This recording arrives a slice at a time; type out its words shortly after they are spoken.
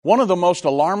One of the most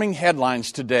alarming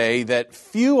headlines today that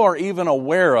few are even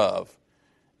aware of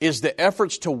is the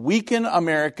efforts to weaken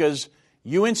America's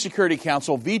UN Security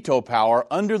Council veto power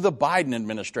under the Biden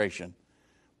administration.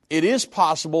 It is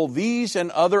possible these and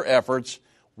other efforts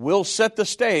will set the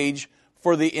stage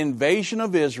for the invasion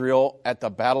of Israel at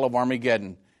the Battle of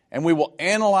Armageddon. And we will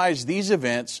analyze these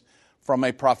events from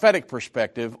a prophetic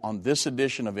perspective on this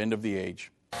edition of End of the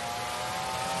Age.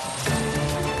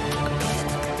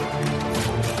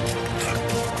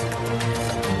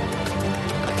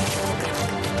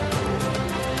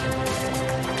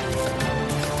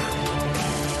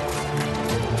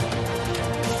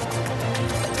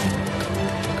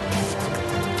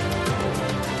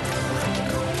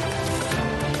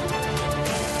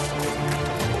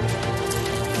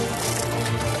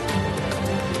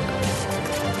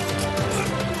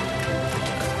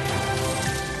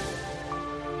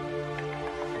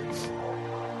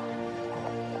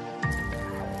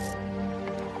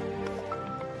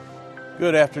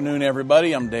 Good afternoon,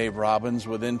 everybody. I'm Dave Robbins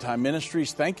with End Time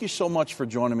Ministries. Thank you so much for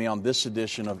joining me on this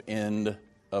edition of End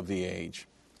of the Age.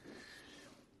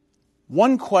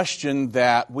 One question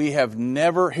that we have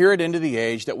never, here at End of the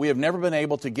Age, that we have never been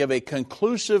able to give a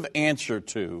conclusive answer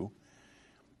to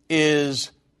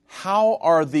is, how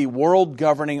are the world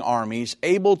governing armies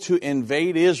able to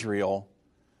invade Israel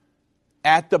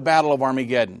at the Battle of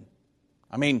Armageddon?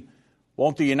 I mean,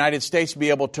 won't the United States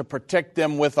be able to protect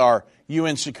them with our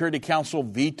UN Security Council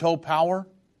veto power?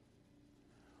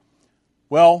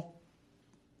 Well,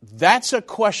 that's a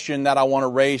question that I want to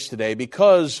raise today,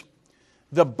 because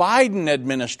the Biden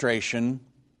administration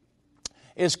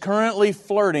is currently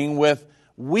flirting with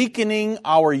weakening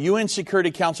our UN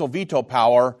Security Council veto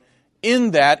power,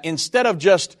 in that instead of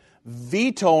just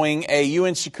vetoing a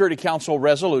UN Security Council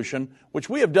resolution, which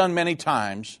we have done many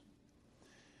times,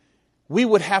 we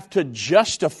would have to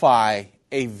justify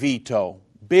a veto.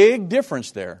 Big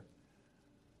difference there.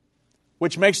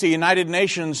 Which makes the United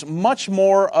Nations much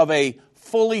more of a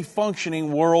fully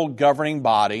functioning world governing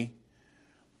body,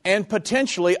 and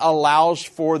potentially allows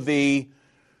for the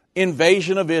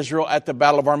invasion of Israel at the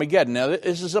Battle of Armageddon. Now,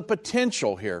 this is a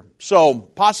potential here. So,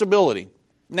 possibility.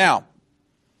 Now,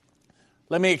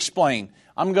 let me explain.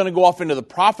 I'm going to go off into the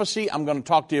prophecy. I'm going to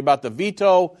talk to you about the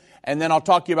veto, and then I'll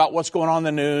talk to you about what's going on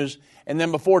in the news. And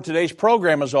then before today's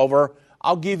program is over,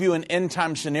 I'll give you an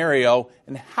end-time scenario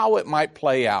and how it might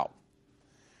play out.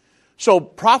 So,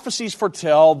 prophecies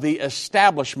foretell the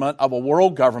establishment of a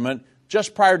world government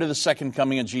just prior to the second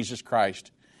coming of Jesus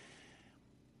Christ.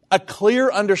 A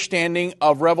clear understanding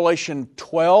of Revelation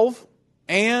 12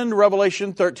 and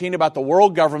Revelation 13 about the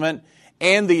world government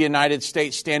and the United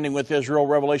States standing with Israel,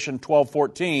 Revelation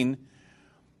 12:14.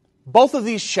 Both of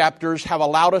these chapters have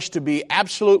allowed us to be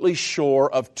absolutely sure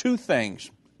of two things.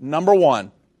 Number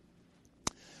one,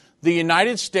 the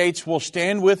United States will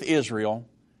stand with Israel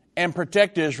and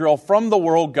protect Israel from the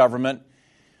world government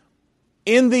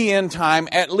in the end time,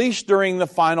 at least during the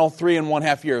final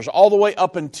 3.5 years, all the way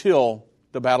up until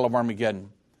the Battle of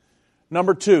Armageddon.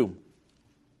 Number two,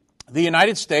 the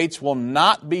United States will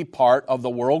not be part of the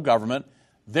world government,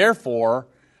 therefore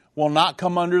will not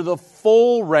come under the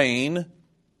full reign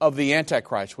of the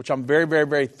Antichrist, which I'm very, very,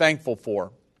 very thankful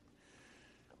for.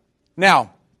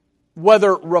 Now,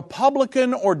 whether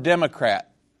Republican or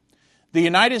Democrat, the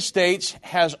United States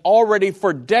has already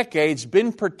for decades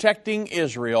been protecting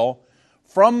Israel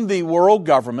from the world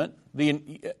government,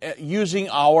 using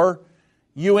our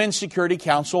UN Security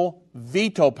Council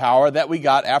veto power that we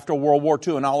got after World War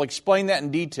II. And I'll explain that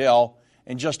in detail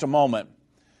in just a moment.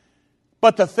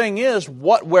 But the thing is,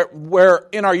 where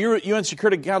in our UN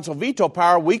Security Council veto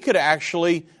power, we could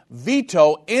actually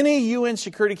veto any UN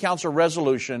Security Council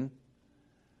resolution,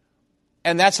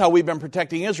 and that's how we've been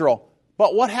protecting Israel.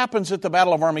 But what happens at the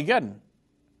Battle of Armageddon?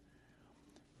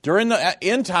 During the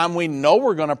end time, we know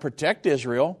we're going to protect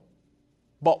Israel,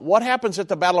 but what happens at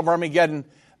the Battle of Armageddon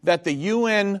that the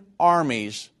UN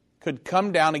armies could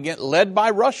come down again, led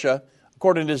by Russia,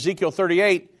 according to Ezekiel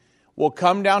 38, will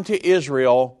come down to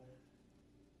Israel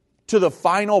to the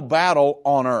final battle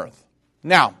on earth.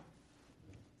 Now,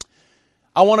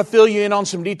 I want to fill you in on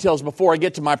some details before I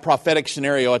get to my prophetic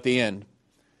scenario at the end.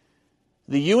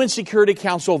 The UN Security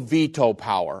Council veto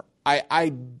power.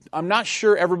 I'm not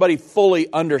sure everybody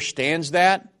fully understands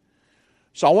that.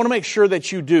 So I want to make sure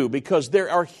that you do, because there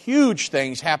are huge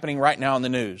things happening right now in the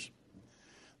news.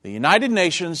 The United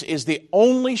Nations is the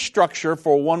only structure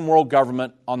for one world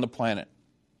government on the planet.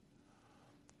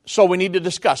 So we need to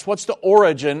discuss what's the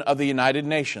origin of the United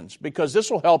Nations, because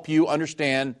this will help you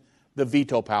understand the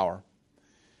veto power.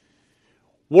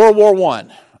 World War I.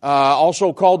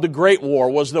 also called the Great War,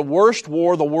 was the worst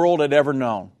war the world had ever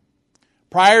known.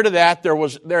 Prior to that,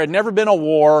 there had never been a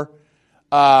war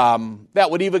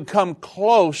that would even come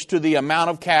close to the amount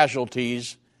of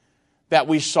casualties that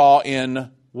we saw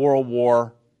in World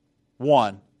War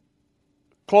I.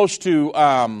 Close to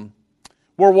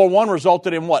World War I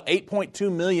resulted in what?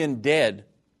 8.2 million dead.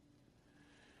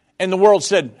 And the world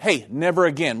said, hey, never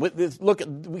again. Look,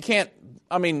 we can't,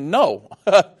 no.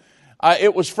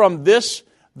 It was from this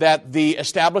that the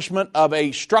establishment of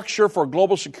a structure for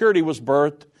global security was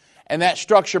birthed, and that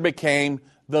structure became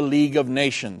the League of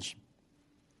Nations.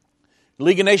 The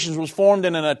League of Nations was formed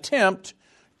in an attempt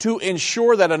to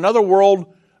ensure that another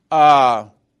world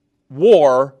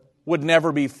war would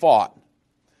never be fought.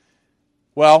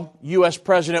 Well, U.S.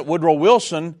 President Woodrow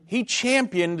Wilson, he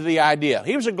championed the idea.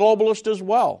 He was a globalist as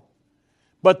well.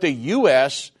 But the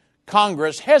U.S.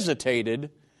 Congress hesitated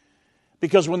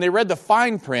because when they read the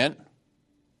fine print,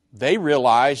 they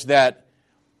realized that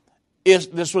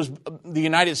the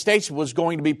United States was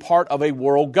going to be part of a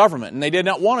world government, and they did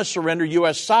not want to surrender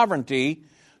U.S. sovereignty,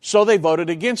 so they voted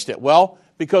against it. Well,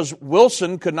 because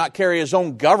Wilson could not carry his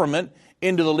own government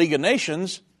into the League of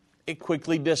Nations, it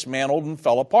quickly dismantled and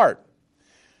fell apart.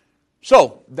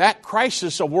 So, that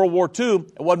crisis of World War II,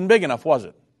 it wasn't big enough, was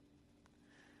it?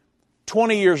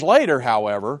 20 years later,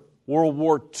 however, World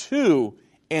War II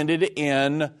ended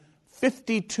in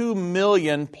 52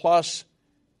 million plus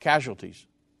casualties.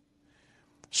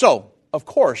 So, of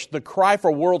course, the cry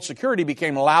for world security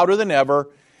became louder than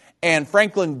ever, and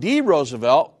Franklin D.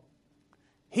 Roosevelt,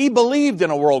 he believed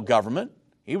in a world government.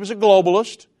 He was a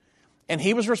globalist, and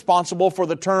he was responsible for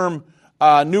the term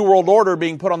New World Order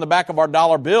being put on the back of our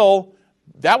dollar bill.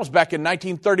 That was back in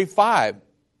 1935.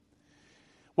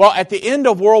 Well, at the end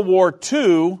of World War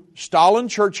II, Stalin,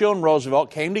 Churchill, and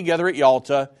Roosevelt came together at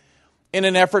Yalta in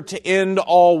an effort to end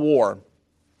all war.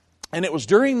 And it was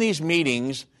during these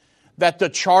meetings that the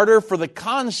charter for the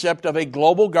concept of a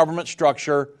global government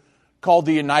structure called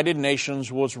the United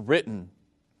Nations was written.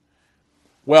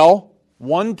 Well,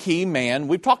 one key man,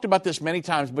 we've talked about this many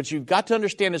times, but you've got to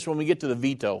understand this when we get to the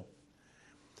veto.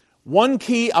 One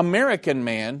key American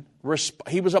man,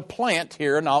 he was a plant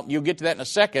here, and you'll get to that in a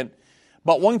second,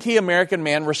 but one key American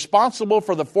man responsible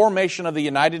for the formation of the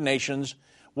United Nations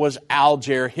was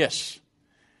Alger Hiss.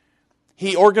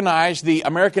 He organized the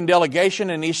American delegation,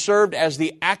 and he served as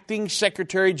the acting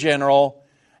Secretary General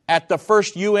at the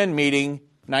first UN meeting,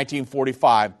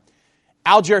 1945.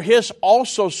 Alger Hiss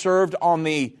also served on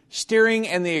the steering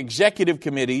and the executive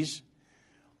committees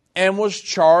and was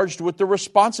charged with the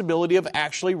responsibility of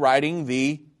actually writing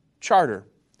the charter.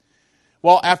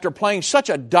 Well, after playing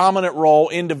such a dominant role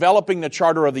in developing the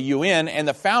charter of the UN and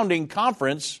the founding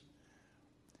conference,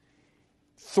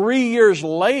 3 years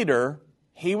later,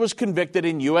 he was convicted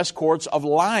in U.S. courts of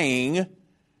lying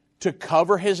to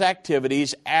cover his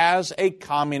activities as a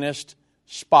communist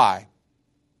spy.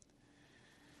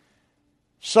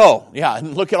 So,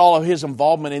 and look at all of his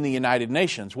involvement in the United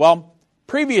Nations. Well,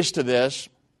 previous to this,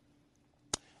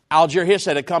 Alger Hiss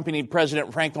had accompanied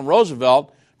President Franklin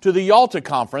Roosevelt to the Yalta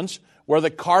Conference, where the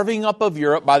carving up of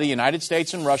Europe by the United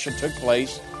States and Russia took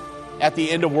place at the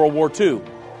end of World War II.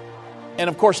 And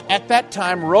of course, at that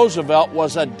time, Roosevelt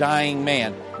was a dying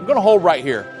man. I'm going to hold right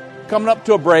here. Coming up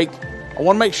to a break, I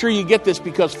want to make sure you get this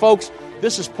because, folks,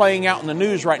 this is playing out in the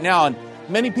news right now, and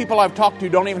many people I've talked to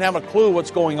don't even have a clue what's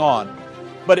going on.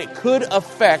 But it could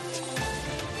affect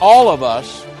all of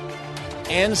us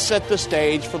and set the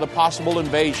stage for the possible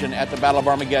invasion at the Battle of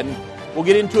Armageddon. We'll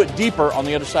get into it deeper on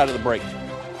the other side of the break.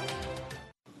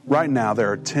 Right now,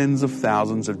 there are tens of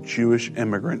thousands of Jewish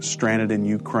immigrants stranded in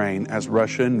Ukraine as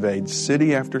Russia invades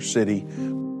city after city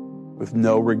with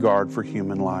no regard for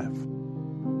human life.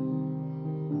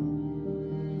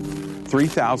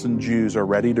 3,000 Jews are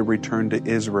ready to return to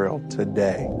Israel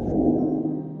today.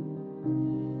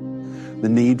 The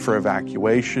need for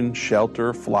evacuation,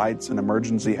 shelter, flights, and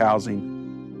emergency housing,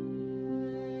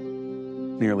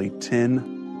 nearly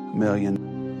 $10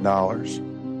 million.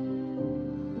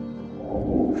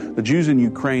 The Jews in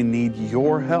Ukraine need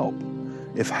your help.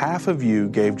 If half of you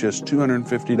gave just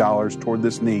 $250 toward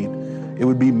this need, it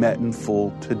would be met in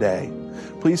full today.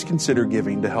 Please consider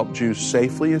giving to help Jews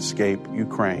safely escape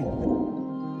Ukraine.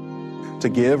 To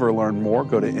give or learn more,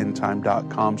 go to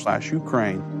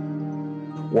endtime.com/Ukraine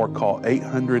or call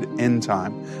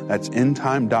 800-ENDTIME. That's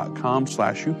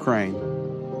endtime.com/Ukraine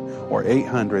or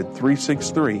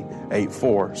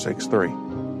 800-363-8463.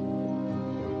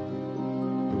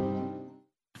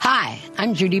 Hi,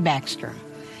 I'm Judy Baxter.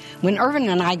 When Irvin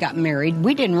and I got married,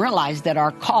 we didn't realize that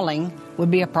our calling would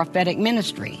be a prophetic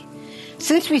ministry.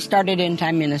 Since we started End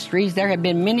Time Ministries, there have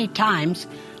been many times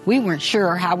We weren't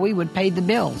sure how we would pay the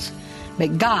bills,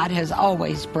 but God has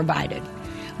always provided.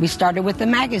 We started with the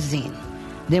magazine,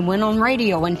 then went on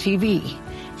radio and TV,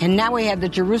 and now we have the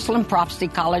Jerusalem Prophecy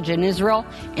College in Israel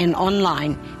and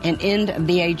online and End of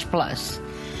the Age Plus.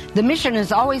 The mission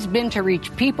has always been to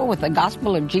reach people with the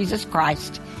gospel of Jesus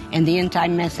Christ and the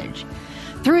end-time message.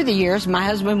 Through the years, my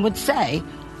husband would say,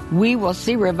 we will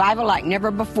see revival like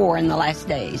never before in the last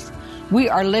days. We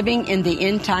are living in the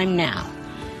end time now.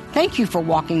 Thank you for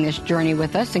walking this journey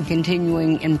with us and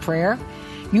continuing in prayer.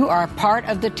 You are a part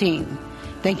of the team.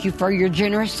 Thank you for your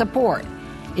generous support.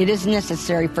 It is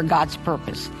necessary for God's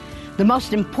purpose. The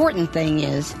most important thing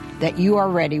is that you are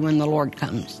ready when the Lord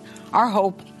comes. Our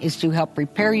hope is to help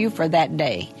prepare you for that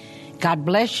day. God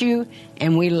bless you,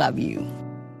 and we love you.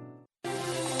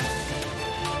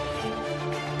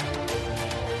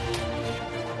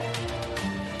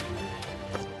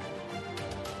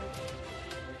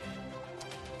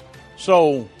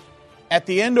 So, at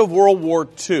the end of World War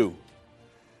II,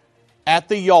 at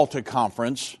the Yalta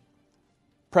Conference,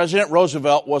 President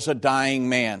Roosevelt was a dying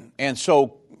man. And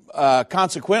so,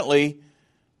 consequently,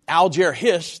 Alger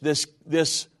Hiss,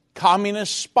 this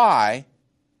communist spy,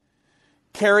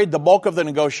 carried the bulk of the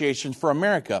negotiations for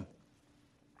America.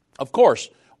 Of course,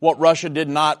 what Russia did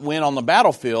not win on the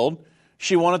battlefield,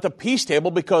 she won at the peace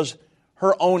table because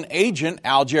her own agent,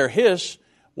 Alger Hiss,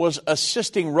 was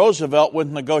assisting Roosevelt with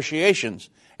negotiations.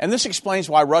 And this explains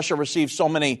why Russia received so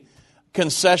many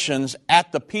concessions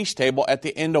at the peace table at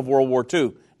the end of World War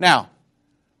II. Now,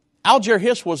 Alger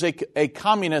Hiss was a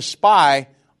communist spy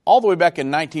all the way back in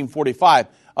 1945.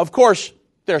 Of course,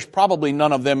 there's probably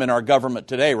none of them in our government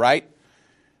today, right?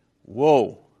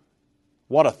 Whoa,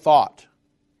 what a thought.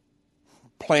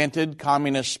 Planted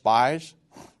communist spies?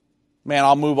 Man,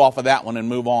 I'll move off of that one and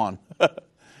move on.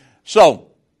 So,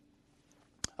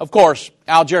 of course,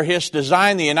 Alger Hiss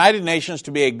designed the United Nations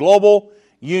to be a global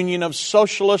union of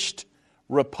socialist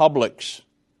republics.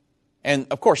 And,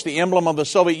 of course, the emblem of the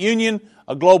Soviet Union,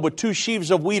 a globe with two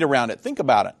sheaves of wheat around it. Think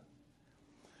about it.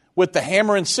 With the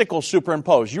hammer and sickle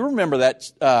superimposed. You remember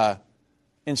that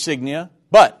insignia.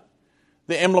 But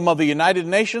the emblem of the United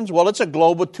Nations, well, it's a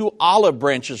globe with two olive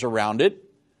branches around it.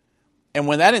 And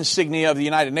when that insignia of the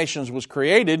United Nations was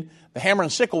created, the hammer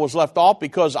and sickle was left off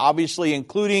because obviously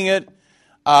including it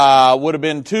would have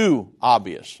been too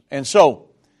obvious. And so,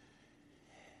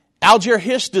 Alger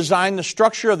Hiss designed the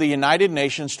structure of the United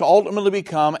Nations to ultimately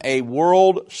become a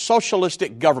world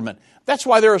socialistic government. That's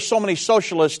why there are so many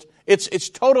socialists. It's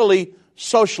totally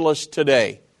socialist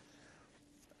today.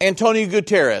 Antonio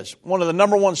Guterres, one of the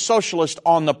number one socialists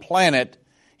on the planet,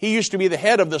 he used to be the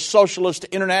head of the Socialist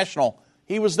International.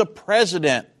 He was the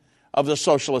president of the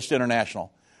Socialist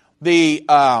International. The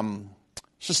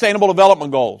Sustainable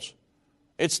Development Goals.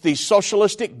 It's the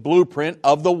socialistic blueprint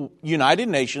of the United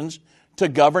Nations to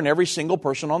govern every single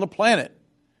person on the planet.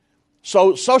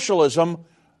 So socialism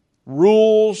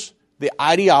rules the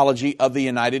ideology of the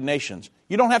United Nations.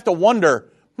 You don't have to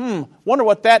wonder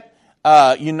what that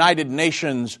United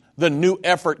Nations, the new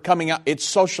effort coming out, it's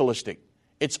socialistic.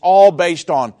 It's all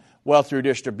based on wealth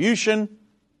redistribution.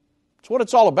 It's what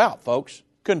it's all about, folks.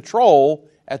 Control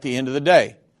at the end of the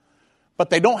day. But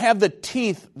they don't have the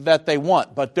teeth that they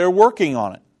want, but they're working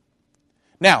on it.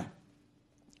 Now,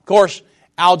 of course,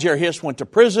 Alger Hiss went to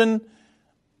prison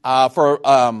for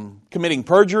committing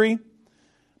perjury,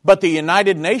 but the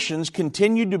United Nations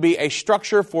continued to be a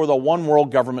structure for the one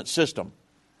world government system.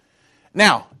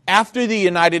 Now, after the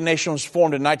United Nations was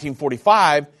formed in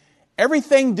 1945,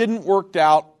 everything didn't work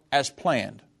out as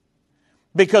planned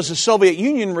because the Soviet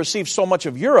Union received so much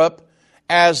of Europe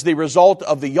as the result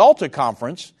of the Yalta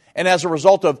Conference and as a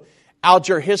result of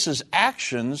Alger Hiss's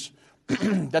actions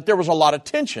that there was a lot of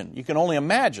tension. You can only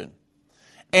imagine.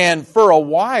 And for a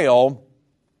while,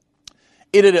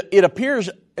 it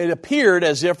appeared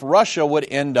as if Russia would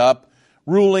end up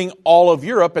ruling all of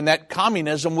Europe and that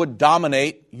communism would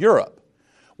dominate Europe.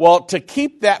 Well, to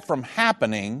keep that from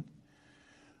happening,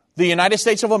 the United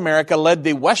States of America led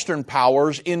the Western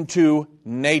powers into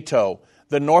NATO,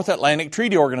 the North Atlantic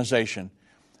Treaty Organization.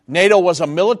 NATO was a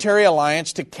military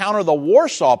alliance to counter the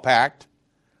Warsaw Pact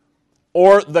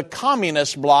or the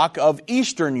communist bloc of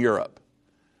Eastern Europe.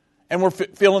 And we're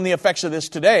feeling the effects of this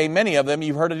today. Many of them,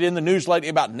 you've heard it in the news lately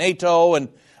about NATO and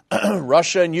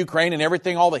Russia and Ukraine and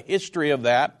everything, all the history of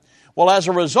that. Well, as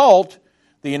a result,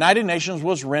 the United Nations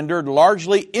was rendered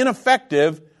largely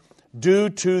ineffective due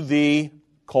to the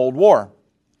Cold War.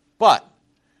 But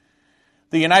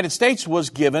the United States was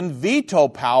given veto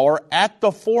power at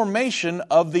the formation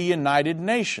of the United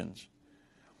Nations.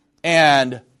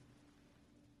 And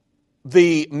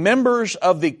the members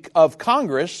of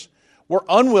Congress were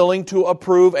unwilling to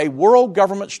approve a world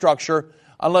government structure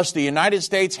unless the United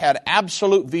States had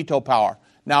absolute veto power.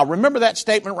 Now, remember that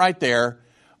statement right there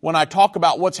when I talk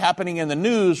about what's happening in the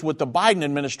news with the Biden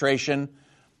administration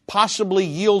possibly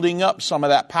yielding up some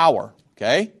of that power,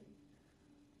 okay?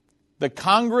 The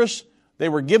Congress, they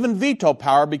were given veto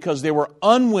power because they were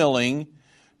unwilling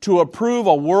to approve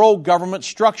a world government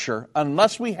structure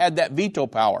unless we had that veto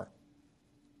power.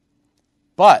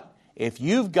 But if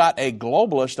you've got a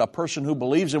globalist, a person who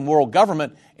believes in world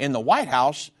government in the White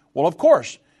House, well, of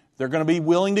course, they're going to be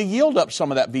willing to yield up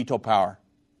some of that veto power.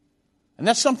 And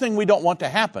that's something we don't want to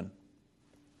happen.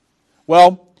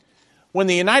 Well, when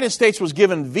the United States was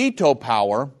given veto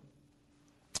power,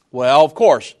 well, of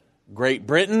course, Great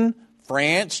Britain,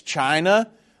 France,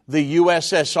 China, the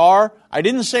USSR. I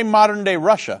didn't say modern-day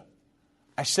Russia.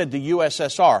 I said the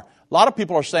USSR. A lot of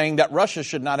people are saying that Russia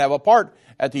should not have a part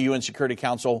at the UN Security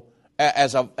Council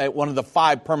as one of the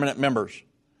 5 permanent members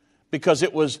because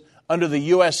it was under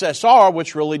the USSR,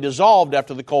 which really dissolved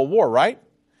after the Cold War, right?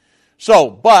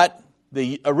 So, but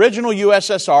the original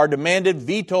USSR demanded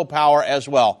veto power as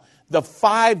well. The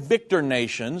 5 victor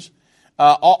nations,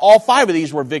 all 5 of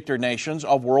these were victor nations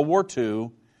of World War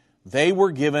II, they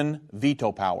were given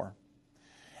veto power.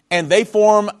 And they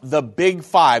form the Big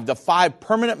 5, the 5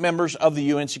 permanent members of the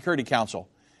UN Security Council.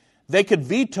 They could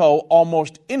veto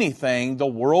almost anything the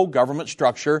world government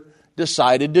structure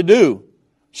decided to do.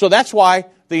 So that's why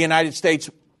the United States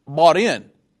bought in,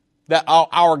 that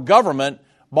our government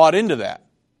bought into that.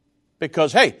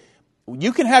 Because, hey,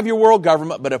 you can have your world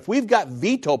government, but if we've got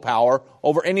veto power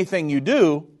over anything you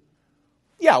do,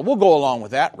 yeah, we'll go along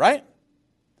with that, right?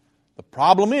 The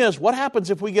problem is, what happens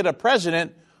if we get a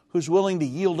president who's willing to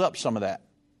yield up some of that?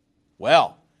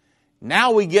 Well,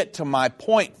 now we get to my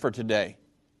point for today.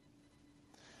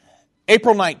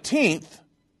 April 19th,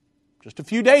 just a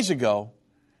few days ago,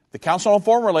 the Council on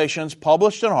Foreign Relations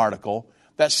published an article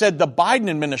that said the Biden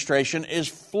administration is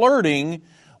flirting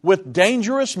with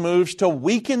dangerous moves to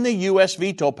weaken the U.S.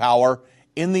 veto power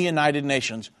in the United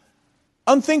Nations.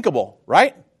 Unthinkable,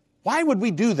 right? Why would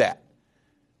we do that?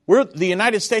 We're the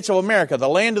United States of America, the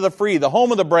land of the free, the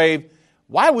home of the brave.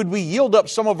 Why would we yield up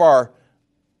some of our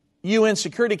UN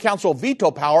Security Council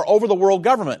veto power over the world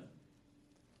government?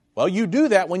 Well, you do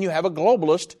that when you have a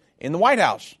globalist in the White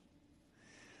House.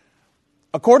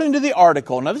 According to the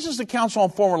article, now this is the Council on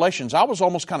Foreign Relations. I was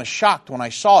almost kind of shocked when I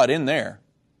saw it in there.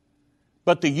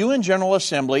 But the UN General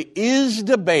Assembly is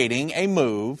debating a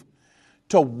move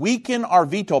to weaken our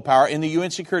veto power in the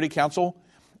UN Security Council,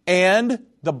 and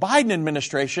the Biden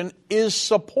administration is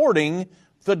supporting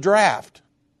the draft.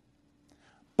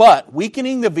 But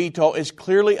weakening the veto is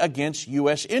clearly against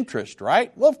U.S. interest,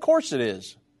 right? Well, of course it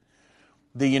is.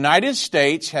 The United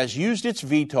States has used its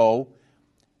veto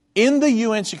in the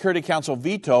UN Security Council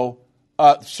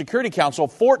Security Council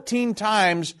 14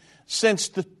 times since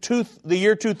the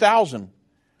year 2000.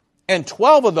 And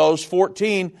 12 of those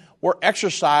 14 were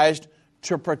exercised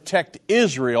to protect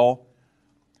Israel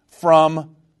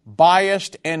from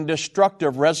biased and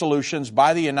destructive resolutions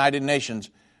by the United Nations.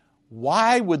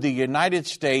 Why would the United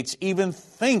States even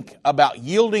think about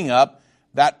yielding up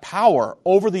that power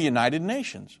over the United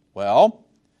Nations? Well,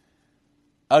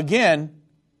 again,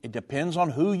 it depends on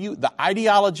the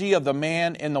ideology of the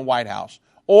man in the White House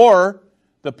or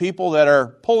the people that are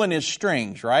pulling his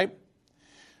strings, right?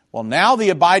 Well, now the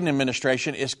Biden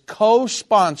administration is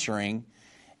co-sponsoring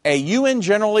a UN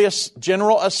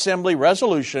General Assembly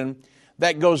resolution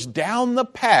that goes down the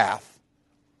path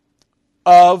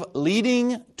of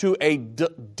leading to a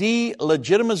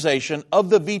delegitimization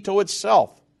of the veto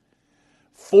itself.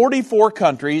 44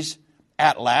 countries,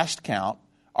 at last count,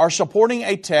 are supporting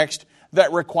a text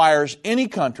that requires any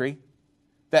country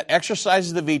that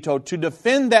exercises the veto to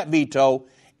defend that veto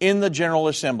in the General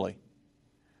Assembly.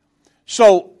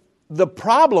 So the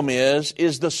problem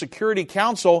is the Security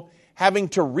Council having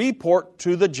to report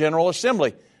to the General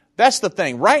Assembly. That's the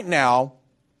thing. Right now,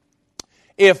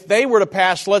 if they were to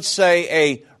pass, let's say,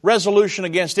 a resolution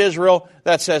against Israel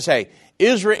that says, hey,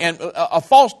 Israel, and a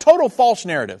total false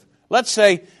narrative. Let's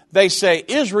say they say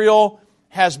Israel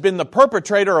has been the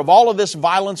perpetrator of all of this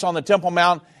violence on the Temple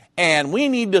Mount, and we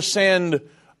need to send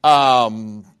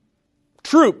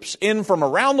troops in from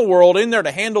around the world in there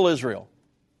to handle Israel.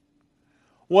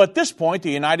 Well, at this point,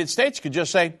 the United States could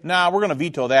just say, we're going to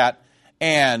veto that,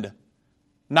 and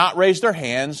not raise their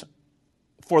hands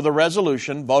for the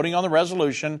resolution, voting on the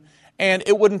resolution, and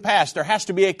it wouldn't pass. There has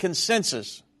to be a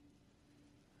consensus.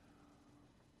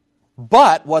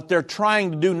 But what they're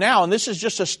trying to do now, and this is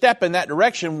just a step in that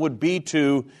direction, would be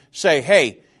to say,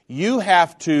 hey, you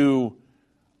have to,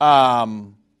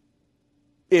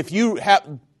 if you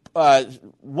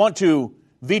want to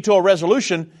veto a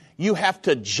resolution, you have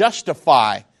to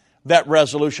justify that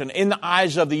resolution in the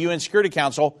eyes of the UN Security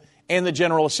Council and the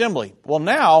General Assembly. Well,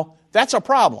 now that's a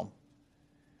problem.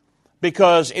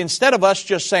 Because instead of us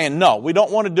just saying, no, we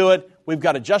don't want to do it, we've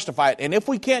got to justify it. And if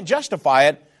we can't justify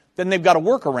it, then they've got to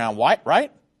work around,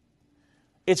 right?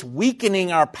 It's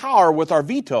weakening our power with our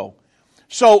veto.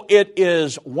 So it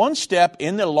is one step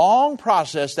in the long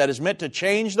process that is meant to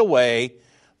change the way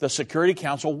the Security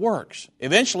Council works.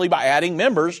 Eventually by adding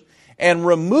members and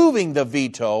removing the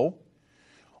veto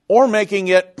or making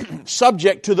it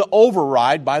subject to the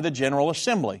override by the General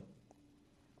Assembly.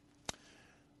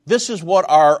 This is what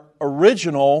our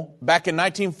original, back in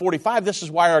 1945, this is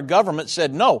why our government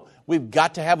said, no, we've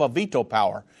got to have a veto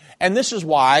power. And this is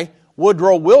why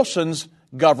Woodrow Wilson's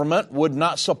government would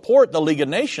not support the League of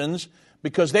Nations,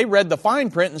 because they read the fine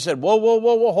print and said, whoa,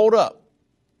 hold up.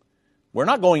 We're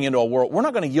not going into a world, we're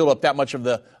not going to yield up that much of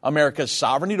the America's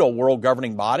sovereignty to a world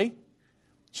governing body.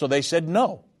 So they said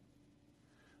no.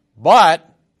 But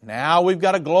now we've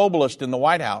got a globalist in the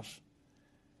White House.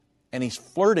 And he's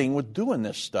flirting with doing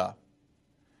this stuff.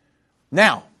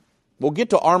 Now, we'll get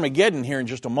to Armageddon here in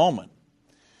just a moment.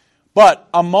 But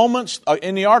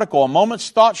in the article, a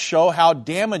moment's thoughts show how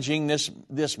damaging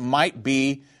this might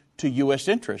be to U.S.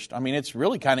 interest. I mean, it's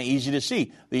really kind of easy to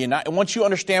see. Once you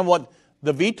understand what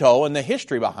the veto and the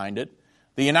history behind it,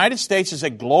 the United States is a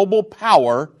global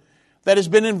power that has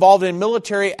been involved in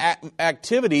military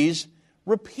activities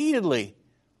repeatedly.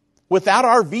 Without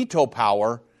our veto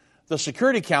power, the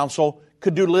Security Council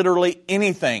could do literally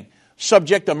anything.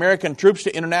 Subject American troops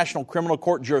to International Criminal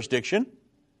Court jurisdiction.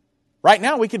 Right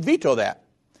now, we could veto that.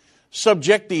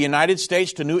 Subject the United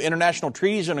States to new international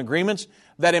treaties and agreements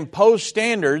that impose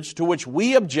standards to which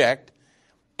we object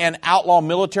and outlaw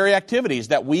military activities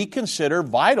that we consider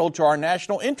vital to our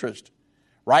national interest.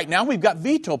 Right now, we've got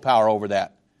veto power over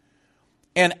that.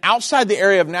 And outside the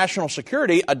area of national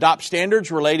security, adopt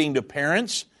standards relating to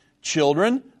parents,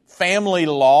 children, family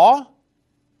law,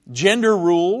 gender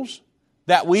rules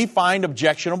that we find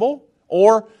objectionable,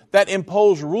 or that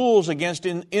impose rules against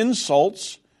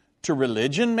insults to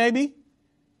religion, maybe,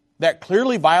 that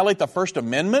clearly violate the First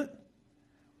Amendment.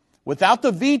 Without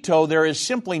the veto, there is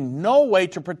simply no way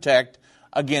to protect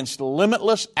against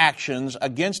limitless actions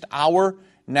against our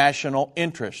national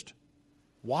interest.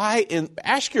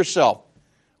 Ask yourself,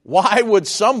 why would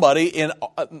somebody in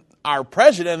our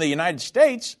President of the United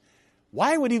States,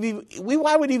 why would he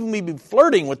even be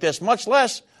flirting with this, much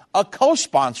less a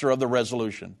co-sponsor of the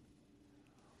resolution?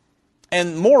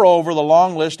 And moreover, the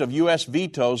long list of U.S.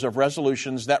 vetoes of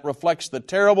resolutions that reflects the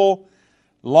terrible,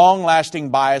 long-lasting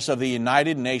bias of the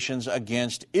United Nations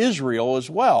against Israel as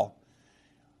well.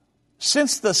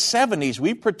 Since the 70s,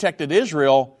 we've protected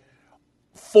Israel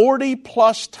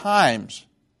 40-plus times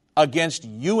against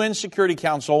UN Security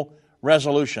Council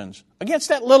resolutions, against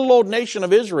that little old nation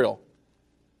of Israel.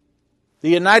 The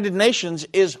United Nations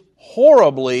is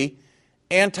horribly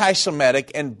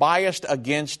anti-Semitic and biased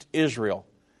against Israel.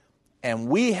 And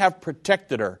we have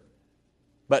protected her.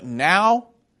 But now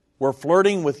we're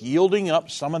flirting with yielding up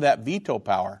some of that veto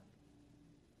power.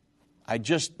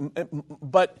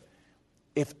 But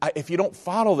if you don't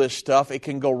follow this stuff, it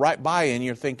can go right by you and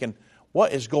you're thinking,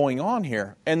 what is going on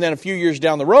here? And then a few years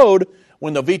down the road,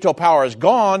 when the veto power is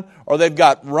gone or they've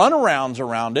got runarounds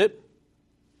around it,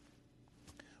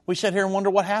 we sit here and wonder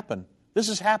what happened. This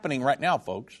is happening right now,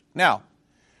 folks. Now,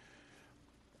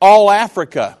 All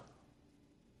Africa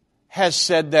has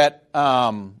said that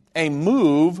a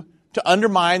move to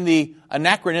undermine the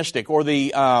anachronistic or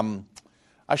the,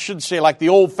 I should say like the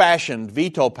old-fashioned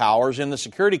veto powers in the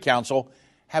Security Council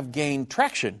have gained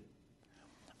traction.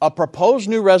 A proposed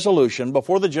new resolution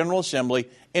before the General Assembly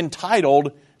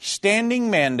entitled Standing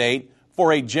Mandate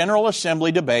for a General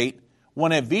Assembly Debate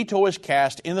when a veto is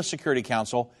cast in the Security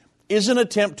Council is an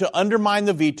attempt to undermine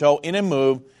the veto in a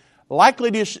move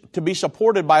likely to be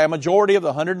supported by a majority of the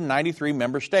 193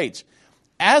 member states.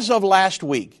 As of last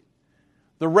week,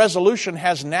 the resolution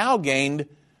has now gained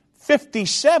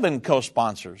 57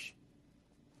 co-sponsors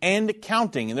and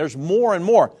counting, and there's more and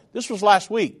more. This was last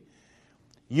week.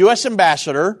 U.S.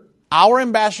 Ambassador, our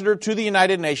ambassador to the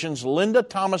United Nations, Linda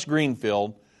Thomas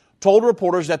Greenfield, told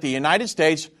reporters that the United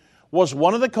States was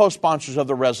one of the co-sponsors of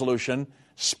the resolution,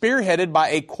 spearheaded by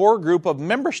a core group of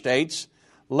member states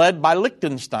led by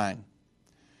Liechtenstein.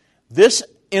 This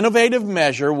innovative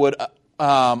measure would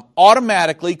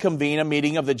automatically convene a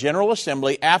meeting of the General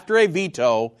Assembly after a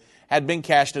veto had been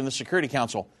cast in the Security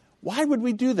Council. Why would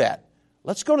we do that?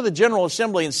 Let's go to the General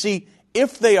Assembly and see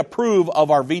if they approve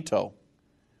of our veto.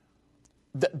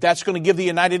 That's going to give the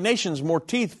United Nations more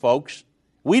teeth, folks.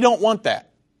 We don't want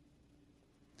that.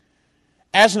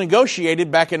 As negotiated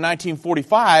back in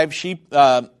 1945, she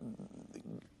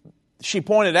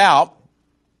pointed out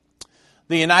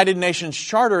the United Nations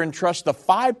Charter entrusts the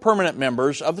 5 permanent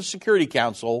members of the Security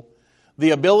Council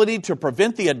the ability to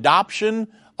prevent the adoption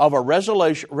of a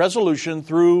resolution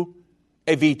through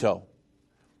a veto,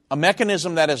 a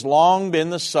mechanism that has long been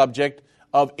the subject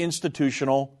of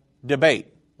institutional debate.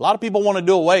 A lot of people want to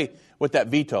do away with that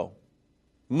veto.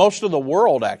 Most of the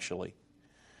world, actually.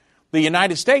 The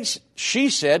United States, she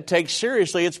said, takes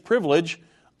seriously its privilege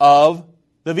of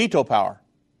the veto power.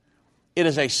 It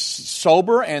is a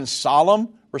sober and solemn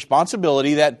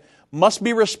responsibility that must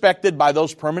be respected by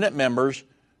those permanent members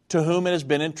to whom it has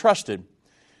been entrusted.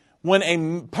 When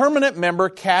a permanent member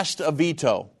casts a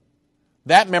veto,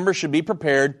 that member should be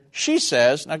prepared, she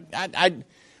says.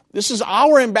 This is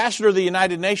our ambassador of the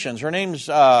United Nations. Her name's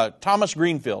Thomas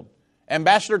Greenfield,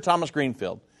 Ambassador Thomas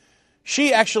Greenfield.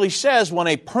 She actually says when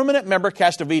a permanent member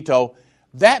casts a veto,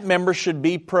 that member should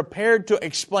be prepared to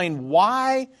explain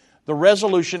why the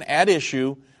resolution at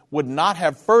issue would not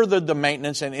have furthered the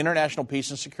maintenance and international peace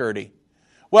and security.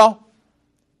 Well,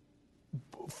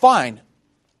 fine.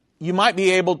 You might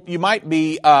be able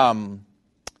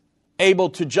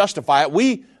to justify it.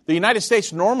 The United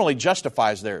States normally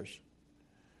justifies theirs.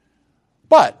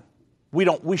 But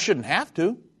we shouldn't have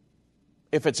to.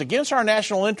 If it's against our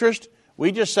national interest,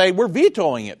 we just say we're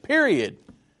vetoing it, period.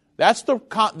 That's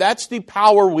the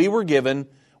power we were given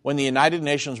when the United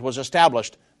Nations was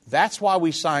established. That's why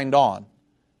we signed on.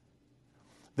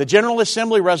 The General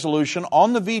Assembly resolution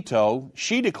on the veto,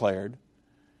 she declared,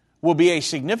 will be a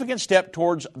significant step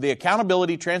towards the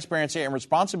accountability, transparency, and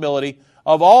responsibility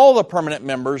of all the permanent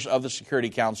members of the Security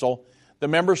Council, the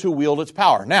members who wield its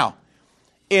power. Now,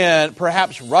 in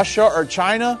perhaps Russia or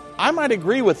China, I might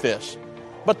agree with this.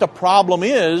 But the problem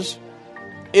is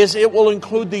it will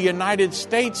include the United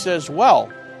States as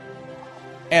well.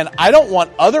 And I don't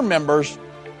want other members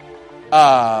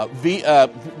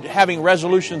having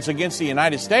resolutions against the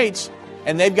United States,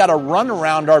 and they've got to run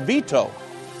around our veto.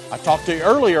 I talked to you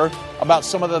earlier about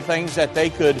some of the things that they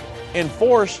could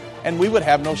enforce, and we would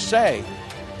have no say.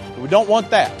 We don't want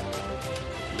that.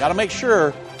 We've got to make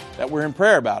sure that we're in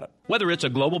prayer about it. Whether it's a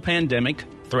global pandemic,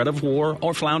 threat of war,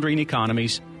 or floundering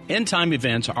economies, end-time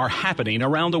events are happening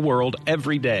around the world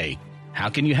every day. How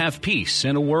can you have peace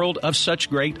in a world of such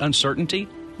great uncertainty?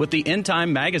 With the End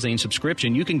Time magazine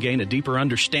subscription, you can gain a deeper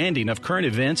understanding of current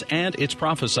events and its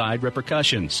prophesied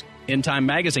repercussions. End Time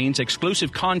magazine's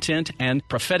exclusive content and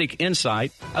prophetic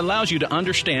insight allows you to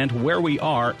understand where we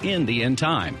are in the end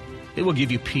time. It will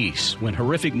give you peace when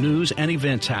horrific news and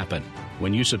events happen.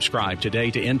 When you subscribe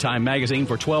today to End Time magazine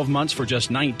for 12 months for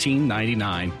just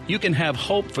 $19.99, you can have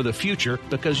hope for the future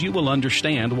because you will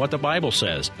understand what the Bible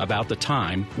says about the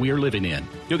time we are living in.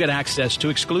 You'll get access to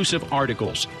exclusive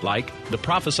articles like the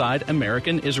Prophesied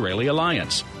American-Israeli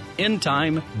Alliance, End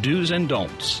Time Do's and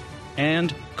Don'ts,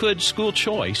 and Could School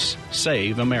Choice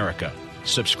Save America?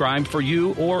 Subscribe for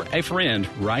you or a friend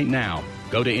right now.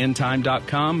 Go to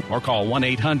endtime.com or call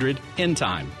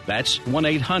 1-800-END-TIME. That's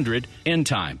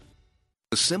 1-800-END-TIME.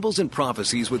 The symbols and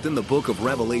prophecies within the book of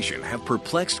Revelation have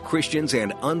perplexed Christians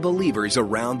and unbelievers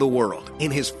around the world.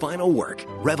 In his final work,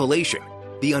 Revelation,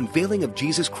 The Unveiling of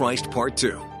Jesus Christ Part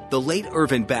 2, the late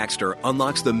Irvin Baxter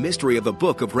unlocks the mystery of the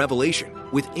book of Revelation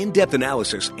with in-depth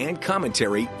analysis and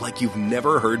commentary like you've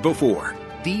never heard before.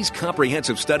 These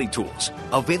comprehensive study tools,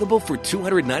 available for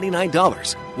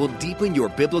 $299, will deepen your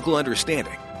biblical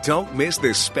understanding. Don't miss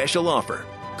this special offer.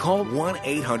 Call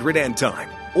 1-800-END-TIME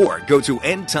or go to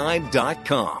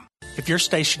endtime.com. If your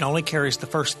station only carries the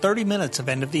first 30 minutes of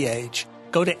End of the Age,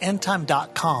 go to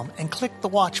endtime.com and click the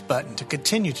watch button to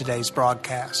continue today's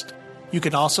broadcast. You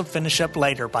can also finish up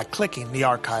later by clicking the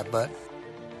archive button.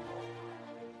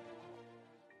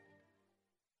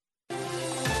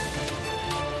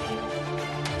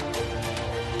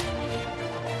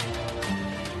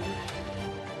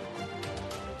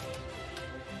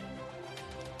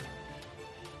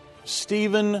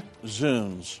 Stephen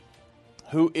Zunes,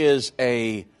 who is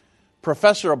a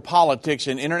professor of politics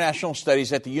and international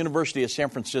studies at the University of San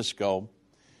Francisco,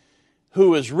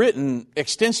 who has written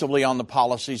extensively on the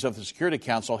policies of the Security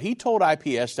Council, he told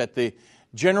IPS that the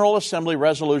General Assembly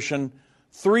Resolution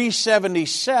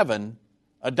 377,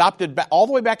 adopted all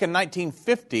the way back in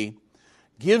 1950,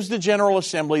 gives the General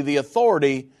Assembly the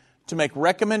authority to make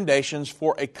recommendations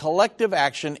for a collective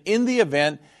action in the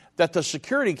event that the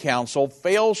Security Council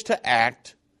fails to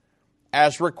act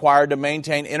as required to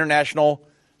maintain international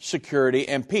security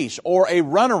and peace, or a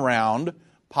runaround,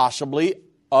 possibly,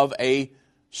 of a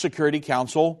Security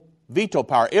Council veto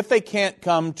power, if they can't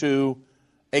come to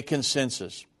a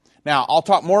consensus. Now, I'll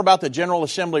talk more about the General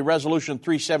Assembly Resolution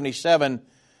 377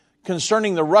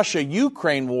 concerning the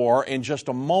Russia-Ukraine war in just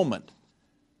a moment.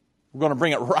 We're going to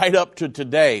bring it right up to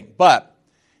today. But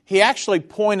he actually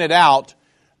pointed out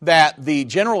that the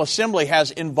General Assembly has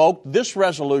invoked this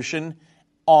resolution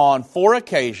on 4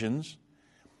 occasions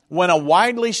when a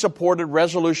widely supported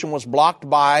resolution was blocked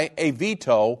by a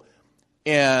veto.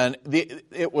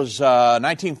 It was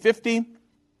 1950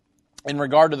 in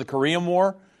regard to the Korean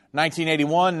War,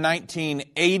 1981,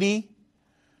 1980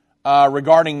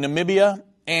 regarding Namibia,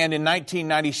 and in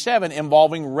 1997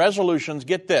 involving resolutions,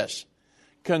 get this,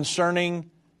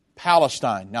 concerning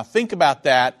Palestine. Now think about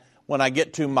that when I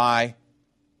get to my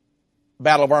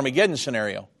Battle of Armageddon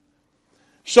scenario.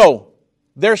 So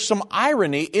there's some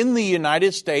irony in the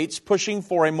United States pushing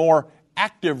for a more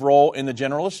active role in the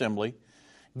General Assembly,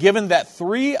 given that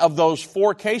 3 of those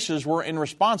 4 cases were in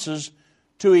responses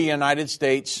to a United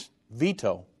States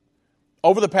veto.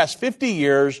 Over the past 50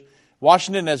 years,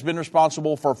 Washington has been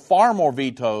responsible for far more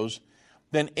vetoes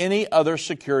than any other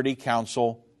Security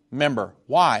Council member.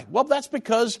 Why? Well, that's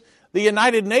because the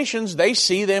United Nations, they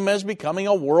see them as becoming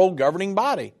a world governing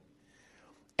body.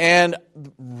 And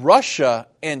Russia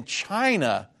and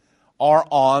China are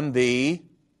on the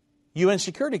UN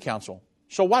Security Council.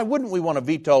 So why wouldn't we want to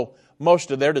veto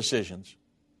most of their decisions?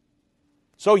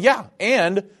 So yeah,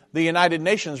 and the United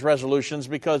Nations resolutions,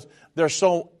 because they're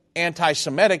so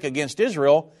anti-Semitic against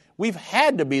Israel, we've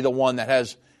had to be the one that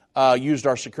has used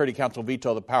our Security Council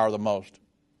veto the power the most.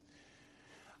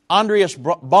 Andreas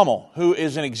Bummel, who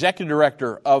is an executive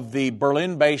director of the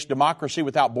Berlin-based Democracy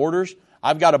Without Borders,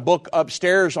 I've got a book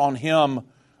upstairs on him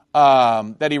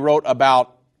that he wrote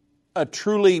about a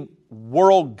truly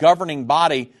world governing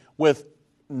body with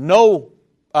there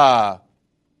are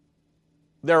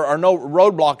no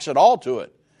roadblocks at all to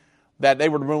it. That they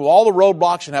would remove all the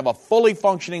roadblocks and have a fully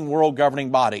functioning world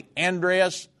governing body.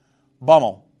 Andreas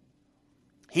Bummel.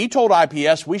 He told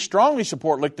IPS, we strongly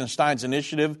support Liechtenstein's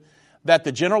initiative that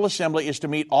the General Assembly is to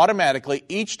meet automatically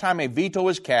each time a veto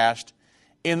is cast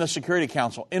in the Security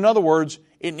Council. In other words,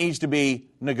 it needs to be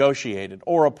negotiated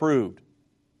or approved.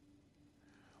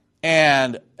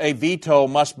 And a veto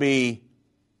must be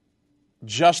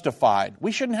justified.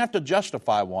 We shouldn't have to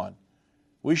justify one.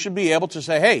 We should be able to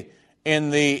say, hey,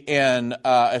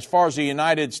 as far as the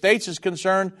United States is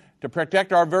concerned, to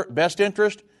protect our best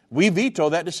interest, we veto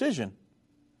that decision.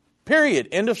 Period.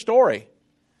 End of story.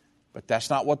 But that's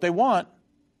not what they want.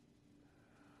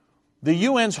 The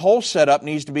UN's whole setup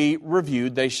needs to be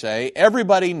reviewed, they say.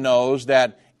 Everybody knows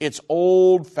that it's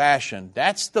old-fashioned.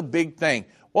 That's the big thing.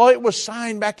 Well, it was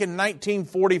signed back in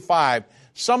 1945.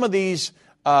 Some of these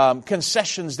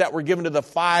concessions that were given to the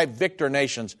 5 victor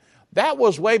nations, that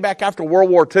was way back after World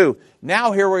War II.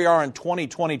 Now here we are in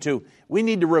 2022. We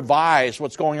need to revise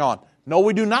what's going on. No,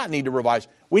 we do not need to revise.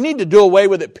 We need to do away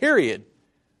with it, period.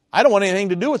 I don't want anything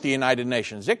to do with the United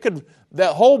Nations. The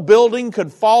whole building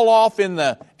could fall off in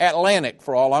the Atlantic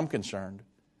for all I'm concerned.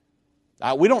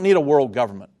 We don't need a world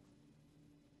government.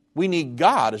 We need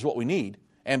God is what we need.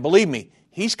 And believe me,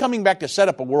 He's coming back to set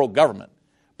up a world government.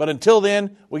 But until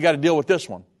then, we got to deal with this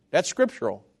one. That's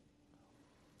scriptural.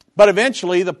 But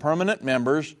eventually, the permanent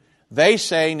members, they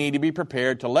say, need to be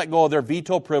prepared to let go of their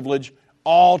veto privilege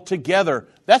altogether.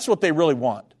 That's what they really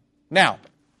want. Now,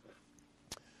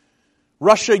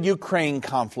 Russia-Ukraine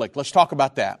conflict. Let's talk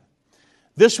about that.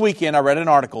 This weekend, I read an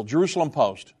article, Jerusalem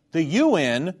Post. The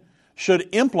UN should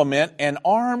implement an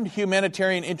armed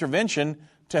humanitarian intervention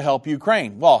to help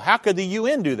Ukraine. Well, how could the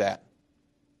UN do that?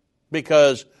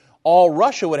 Because all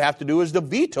Russia would have to do is to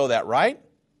veto that, right?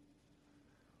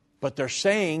 But they're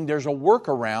saying there's a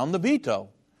workaround the veto.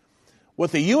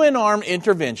 With the UN armed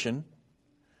intervention,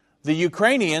 the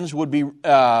Ukrainians would be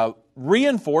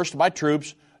reinforced by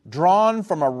troops drawn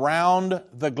from around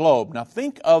the globe. Now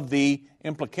think of the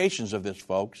implications of this,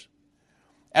 folks.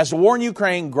 As the war in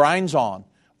Ukraine grinds on,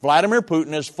 Vladimir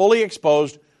Putin has fully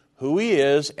exposed who he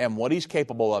is and what he's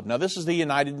capable of. Now this is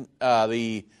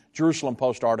the Jerusalem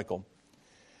Post article.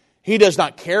 He does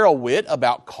not care a whit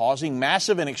about causing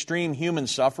massive and extreme human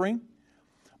suffering.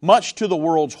 Much to the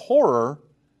world's horror,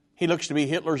 he looks to be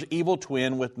Hitler's evil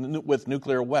twin with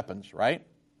nuclear weapons, right?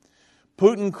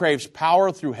 Putin craves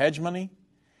power through hegemony,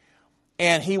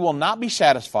 and he will not be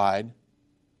satisfied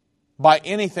by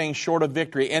anything short of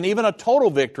victory. And even a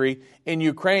total victory in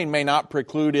Ukraine may not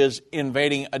preclude his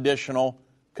invading additional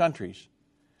countries.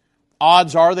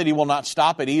 Odds are that he will not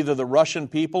stop at either the Russian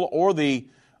people or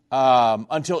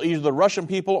until either the Russian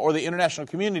people or the international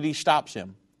community stops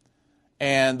him.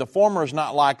 And the former is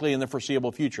not likely in the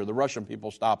foreseeable future, the Russian people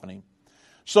stopping him.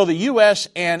 So the U.S.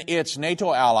 and its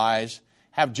NATO allies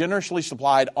have generously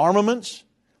supplied armaments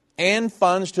and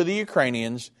funds to the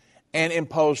Ukrainians and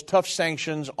impose tough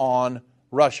sanctions on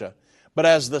Russia. But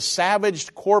as the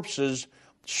savaged corpses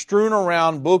strewn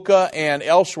around Bucha and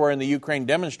elsewhere in the Ukraine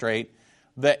demonstrate,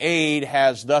 the aid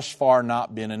has thus far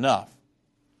not been enough.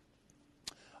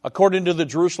 According to the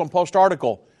Jerusalem Post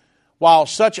article, while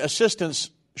such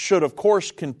assistance should of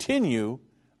course continue,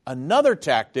 another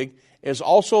tactic is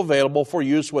also available for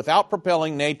use without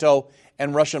propelling NATO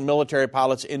and Russian military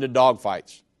pilots into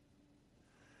dogfights.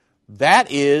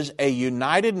 That is a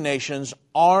United Nations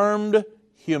armed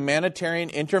humanitarian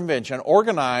intervention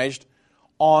organized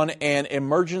on an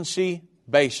emergency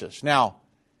basis. Now,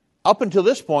 up until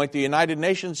this point, the United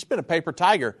Nations has been a paper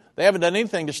tiger. They haven't done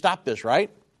anything to stop this, right?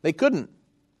 They couldn't,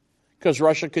 because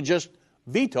Russia could just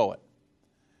veto it.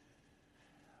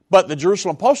 But the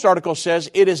Jerusalem Post article says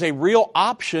it is a real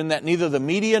option that neither the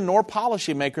media nor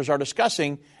policymakers are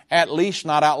discussing, at least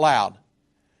not out loud.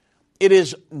 It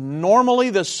is normally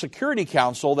the Security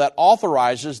Council that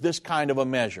authorizes this kind of a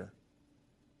measure.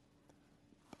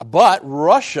 But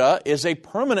Russia is a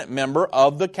permanent member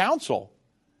of the Council,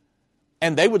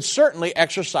 and they would certainly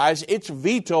exercise its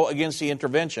veto against the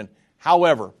intervention.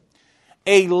 However,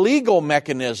 a legal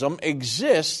mechanism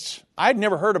exists. I'd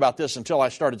never heard about this until I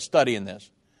started studying this.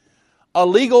 A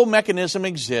legal mechanism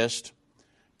exists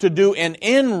to do an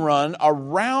end run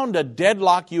around a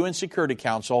deadlocked UN Security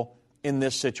Council in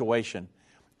this situation.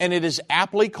 And it is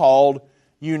aptly called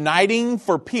Uniting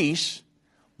for Peace,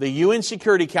 the UN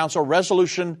Security Council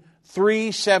Resolution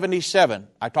 377.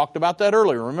 I talked about that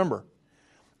earlier, remember?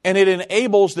 And it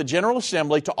enables the General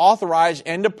Assembly to authorize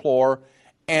and deploy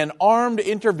an armed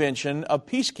intervention of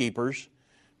peacekeepers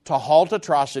to halt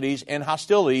atrocities and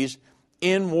hostilities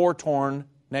in war-torn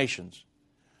nations.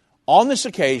 On this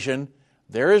occasion,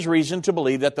 there is reason to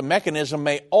believe that the mechanism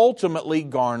may ultimately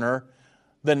garner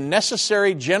the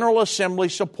necessary General Assembly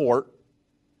support,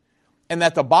 and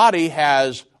that the body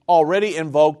has already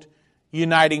invoked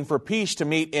Uniting for Peace to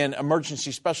meet in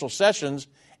emergency special sessions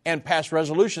and pass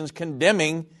resolutions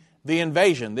condemning the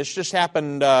invasion. This just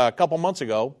happened a couple months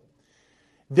ago,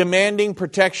 demanding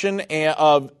protection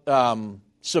of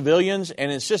civilians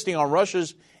and insisting on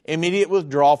Russia's immediate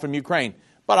withdrawal from Ukraine.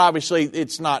 But obviously,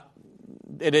 it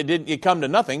didn't come to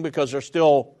nothing because they're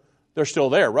still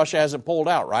there. Russia hasn't pulled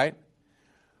out, right?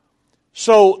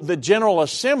 So the General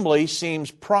Assembly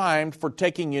seems primed for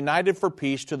taking United for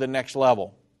Peace to the next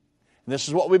level. And this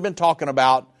is what we've been talking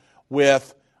about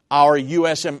with our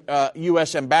U.S.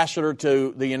 ambassador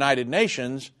to the United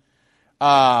Nations,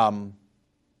 where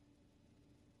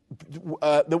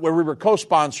we were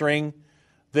co-sponsoring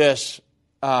this,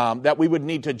 that we would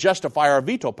need to justify our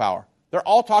veto power. They're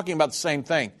all talking about the same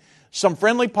thing. Some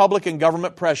friendly public and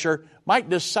government pressure might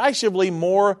decisively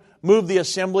move the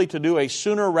Assembly to do a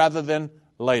sooner rather than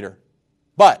later.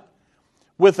 But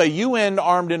with a UN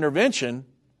armed intervention,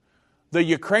 the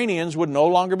Ukrainians would no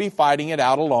longer be fighting it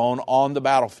out alone on the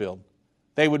battlefield.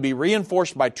 They would be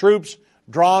reinforced by troops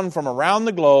drawn from around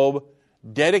the globe,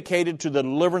 dedicated to the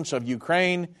deliverance of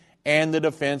Ukraine and the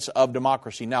defense of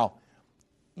democracy. Now,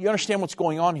 you understand what's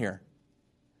going on here.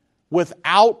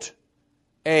 Without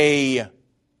a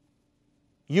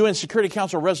UN Security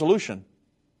Council resolution,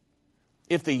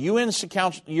 if the UN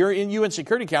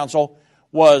Security Council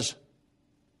was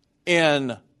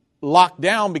in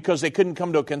lockdown because they couldn't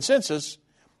come to a consensus,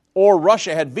 or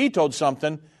Russia had vetoed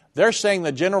something, they're saying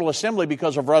the General Assembly,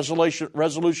 because of Resolution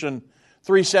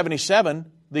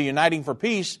 377, the Uniting for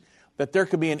Peace, that there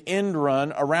could be an end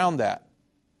run around that.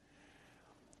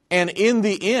 And in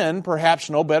the end, perhaps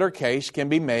no better case can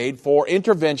be made for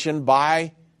intervention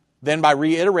than by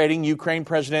reiterating Ukraine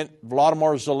President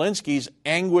Volodymyr Zelensky's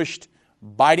anguished,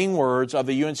 biting words of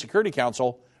the UN Security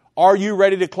Council, "Are you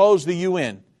ready to close the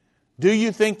UN? Do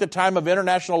you think the time of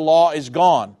international law is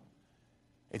gone?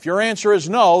 If your answer is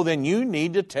no, then you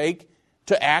need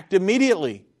to act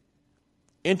immediately.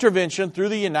 Intervention through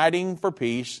the Uniting for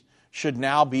Peace should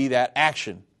now be that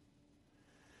action."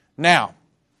 Now,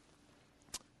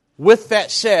 with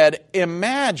that said,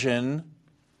 imagine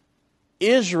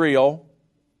Israel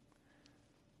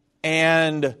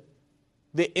and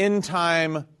the end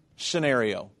time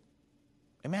scenario.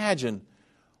 Imagine,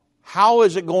 how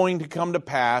is it going to come to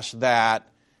pass that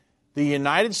the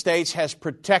United States has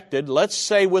protected, let's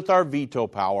say with our veto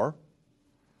power,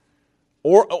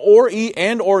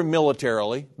 or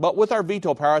militarily, but with our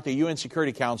veto power at the UN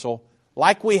Security Council,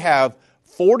 like we have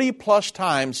 40 plus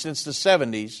times since the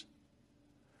 70s,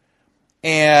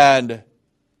 and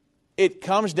it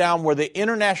comes down where the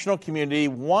international community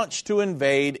wants to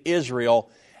invade Israel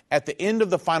at the end of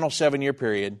the final 7-year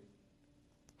period.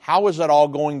 How is that all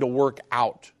going to work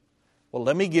out? Well,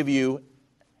 let me give you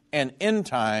an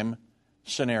end-time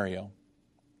scenario.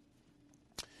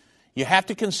 You have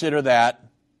to consider that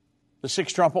the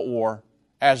Sixth Trumpet War,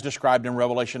 as described in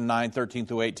Revelation 9:13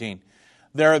 through 18.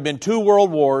 There have been 2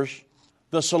 world wars.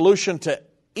 The solution to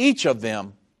each of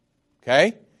them,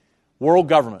 okay, world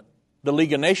government. The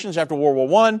League of Nations after World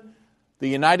War I, the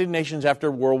United Nations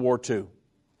after World War II.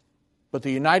 But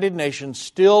the United Nations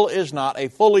still is not a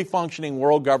fully functioning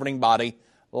world governing body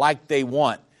like they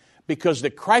want, because the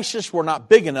crises were not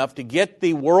big enough to get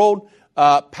the world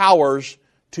powers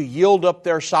to yield up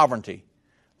their sovereignty.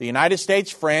 The United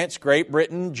States, France, Great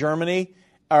Britain, Germany,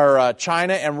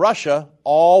 China, and Russia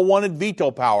all wanted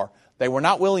veto power. They were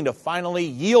not willing to finally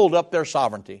yield up their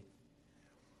sovereignty.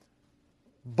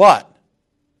 But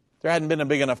there hadn't been a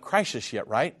big enough crisis yet,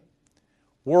 right?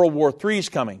 World War III is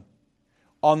coming.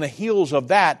 On the heels of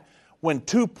that, when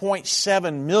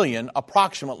 2.7 million,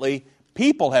 approximately,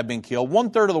 people have been killed,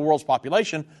 1/3 of the world's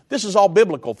population. This is all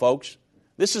biblical, folks.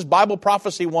 This is Bible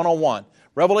Prophecy 101.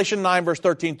 Revelation 9, verse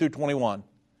 13 through 21.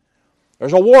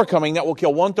 There's a war coming that will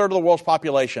kill 1/3 of the world's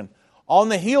population. On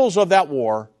the heels of that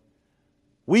war,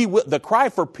 the cry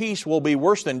for peace will be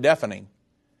worse than deafening.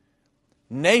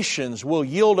 Nations will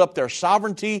yield up their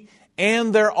sovereignty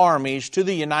and their armies to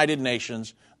the United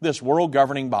Nations, this world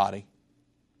governing body,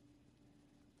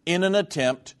 in an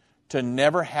attempt to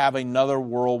never have another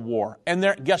world war.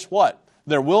 And guess what?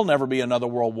 There will never be another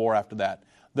world war after that.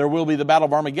 There will be the Battle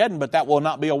of Armageddon, but that will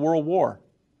not be a world war.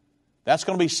 That's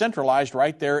going to be centralized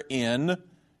right there in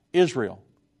Israel.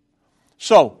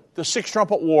 So, the Sixth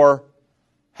Trumpet War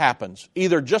happens,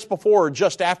 either just before or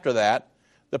just after that,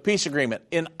 the peace agreement.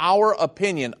 In our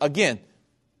opinion, again,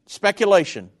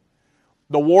 speculation,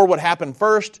 the war would happen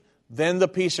first, then the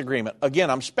peace agreement. Again,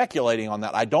 I'm speculating on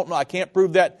that. I don't know. I can't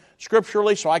prove that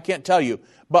scripturally, so I can't tell you.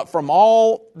 But from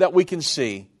all that we can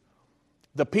see,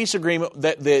 the peace agreement,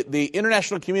 that the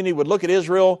international community would look at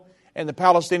Israel and the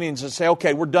Palestinians and say,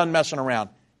 okay, we're done messing around.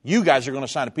 You guys are going to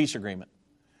sign a peace agreement.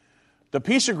 The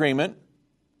peace agreement,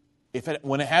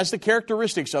 when it has the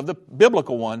characteristics of the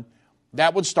biblical one,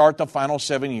 that would start the final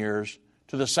 7 years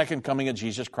to the second coming of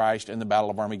Jesus Christ and the Battle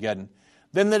of Armageddon.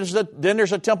 Then there's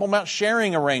a Temple Mount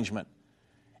sharing arrangement.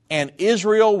 And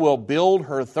Israel will build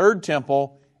her third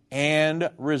temple and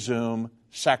resume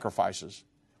sacrifices.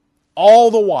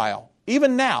 All the while,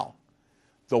 even now,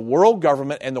 the world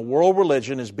government and the world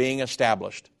religion is being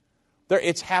established.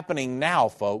 It's happening now,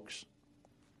 folks.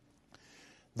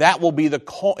 That will be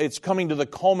it's coming to the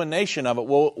culmination of it,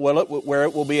 where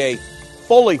it will be a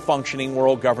fully functioning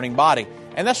world governing body.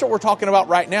 And that's what we're talking about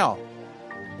right now.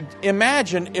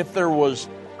 Imagine if there was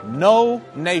no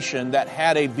nation that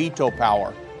had a veto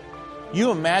power. You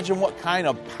imagine what kind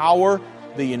of power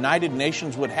the United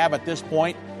Nations would have at this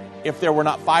point if there were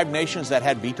not 5 nations that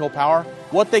had veto power?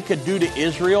 What they could do to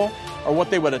Israel, or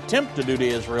what they would attempt to do to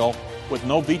Israel with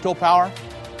no veto power?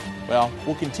 Well,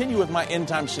 we'll continue with my end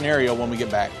time scenario when we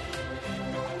get back.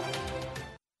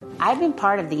 I've been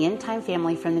part of the End Time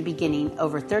family from the beginning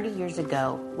over 30 years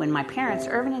ago when my parents,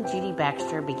 Irvin and Judy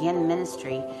Baxter, began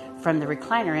ministry from the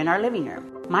recliner in our living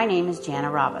room. My name is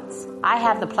Jana Robbins. I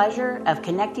have the pleasure of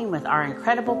connecting with our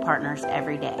incredible partners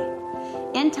every day.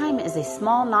 End Time is a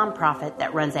small nonprofit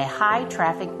that runs a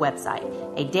high-traffic website,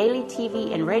 a daily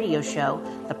TV and radio show,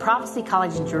 the Prophecy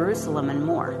College in Jerusalem, and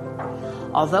more.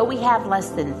 Although we have less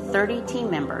than 30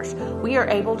 team members, we are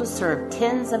able to serve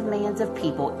tens of millions of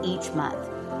people each month.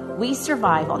 We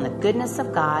survive on the goodness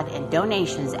of God and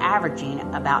donations averaging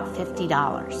about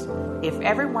 $50. If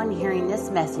everyone hearing this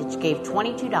message gave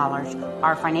 $22,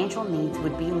 our financial needs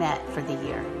would be met for the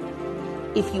year.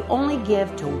 If you only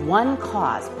give to one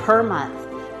cause per month,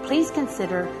 please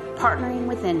consider partnering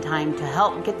with End Time to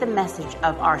help get the message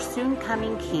of our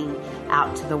soon-coming King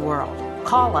out to the world.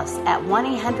 Call us at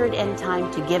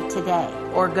 1-800-END-TIME to give today,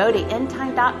 or go to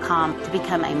endtime.com to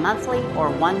become a monthly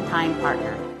or one-time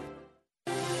partner.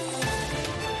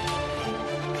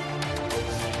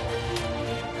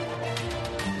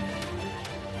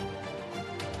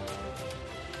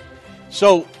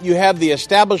 So you have the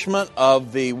establishment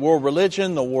of the world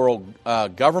religion, the world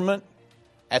government.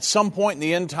 At some point in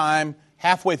the end time,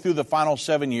 halfway through the final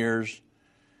 7 years,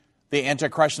 the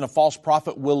Antichrist and the false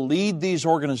prophet will lead these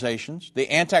organizations.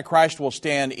 The Antichrist will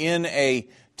stand in a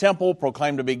temple,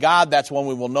 proclaim to be God. That's when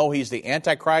we will know he's the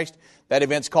Antichrist. That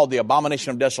event's called the Abomination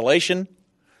of Desolation.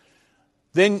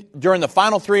 Then during the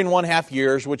final 3.5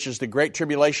 years, which is the Great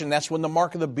Tribulation, that's when the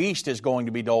mark of the beast is going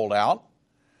to be doled out.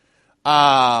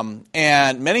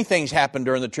 And many things happen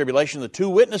during the tribulation. The 2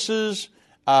 witnesses,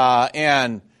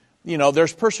 and,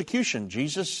 there's persecution.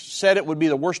 Jesus said it would be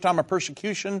the worst time of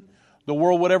persecution the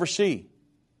world would ever see.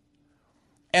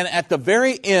 And at the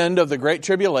very end of the Great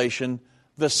Tribulation,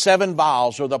 the 7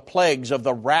 vials or the plagues of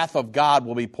the wrath of God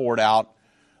will be poured out.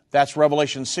 That's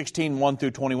Revelation 16, 1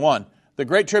 through 21. The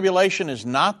Great Tribulation is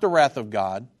not the wrath of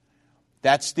God.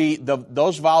 That's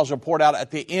those vials are poured out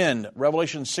at the end.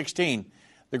 Revelation 16.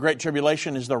 The Great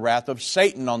Tribulation is the wrath of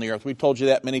Satan on the earth. We've told you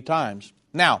that many times.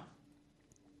 Now,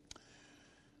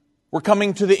 we're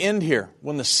coming to the end here.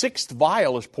 When the 6th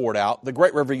vial is poured out, the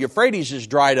great river Euphrates is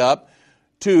dried up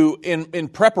in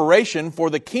preparation for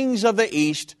the kings of the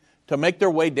east to make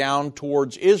their way down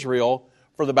towards Israel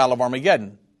for the Battle of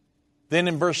Armageddon. Then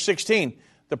in verse 16,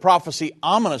 the prophecy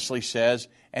ominously says,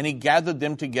 and he gathered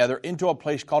them together into a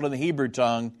place called in the Hebrew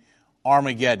tongue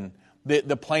Armageddon,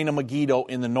 the plain of Megiddo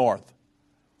in the north.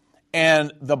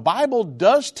 And the Bible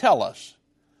does tell us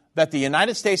that the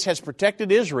United States has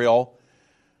protected Israel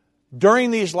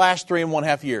during these last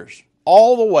 3.5 years,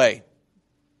 all the way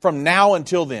from now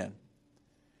until then.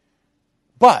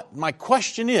 But my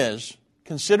question is,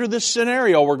 consider this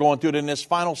scenario we're going through in this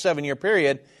final 7-year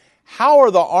period. How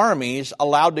are the armies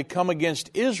allowed to come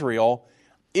against Israel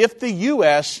if the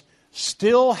U.S.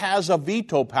 still has a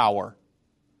veto power?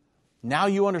 Now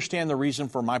you understand the reason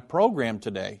for my program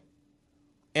today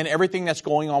and everything that's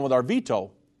going on with our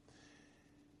veto.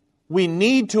 We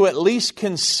need to at least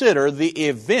consider the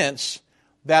events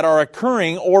that are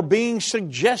occurring or being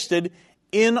suggested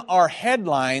in our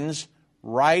headlines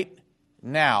right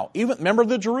now. Even remember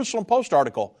the Jerusalem Post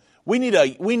article. We need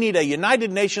a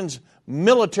United Nations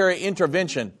military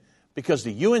intervention because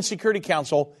the UN Security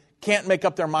Council can't make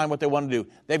up their mind what they want to do.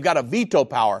 They've got a veto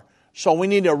power. So we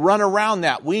need to run around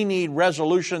that. We need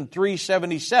Resolution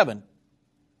 377.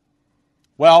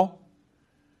 Well,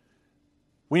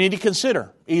 we need to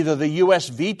consider either the U.S.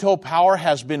 veto power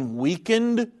has been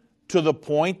weakened to the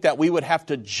point that we would have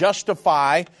to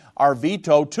justify our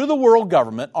veto to the world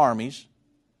government armies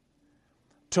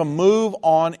to move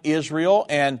on Israel,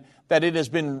 and that it has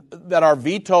been that our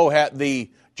veto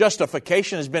the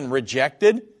justification has been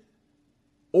rejected,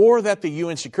 or that the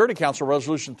UN Security Council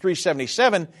Resolution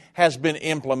 377 has been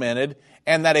implemented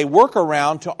and that a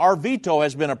workaround to our veto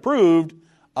has been approved,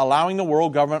 allowing the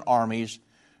world government armies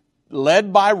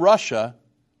led by Russia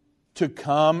to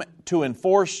come to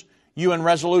enforce UN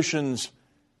resolutions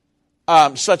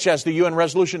such as the UN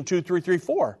Resolution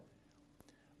 2334,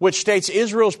 which states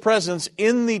Israel's presence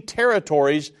in the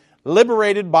territories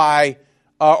liberated by,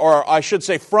 or I should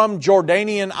say from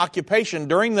Jordanian occupation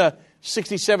during the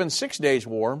 67 Six Days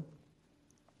War,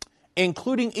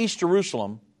 including East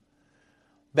Jerusalem,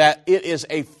 that it is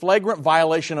a flagrant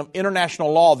violation of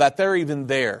international law that they're even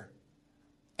there.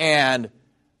 And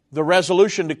the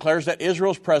resolution declares that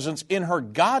Israel's presence in her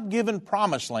God-given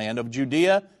promised land of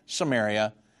Judea,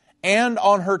 Samaria, and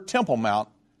on her Temple Mount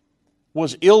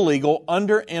was illegal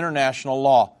under international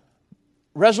law.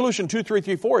 Resolution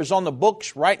 2334 is on the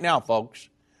books right now, folks.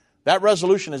 That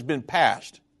resolution has been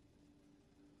passed.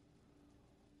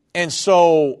 And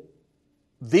so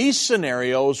these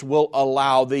scenarios will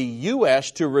allow the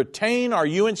U.S. to retain our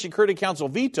UN Security Council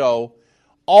veto,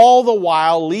 all the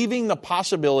while leaving the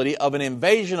possibility of an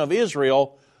invasion of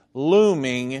Israel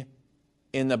looming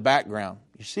in the background.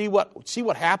 You see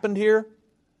what happened here?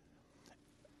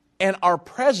 And our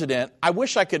president, I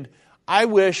wish I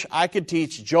could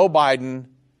teach Joe Biden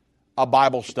a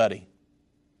Bible study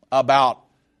about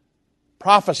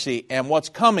prophecy and what's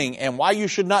coming and why you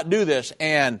should not do this.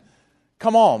 And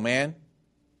come on, man.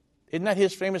 Isn't that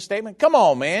his famous statement? Come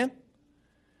on, man.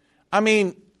 I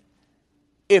mean,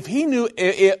 if he knew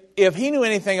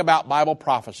anything about Bible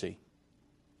prophecy,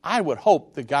 I would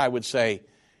hope the guy would say,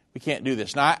 we can't do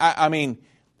this. Now, I mean,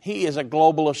 he is a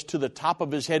globalist to the top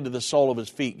of his head to the sole of his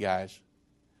feet, guys.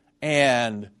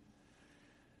 And,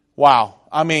 wow.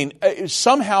 I mean,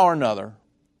 somehow or another,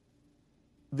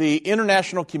 the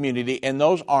international community and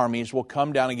those armies will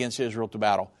come down against Israel to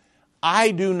battle.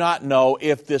 I do not know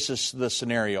if this is the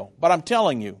scenario, but I'm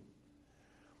telling you,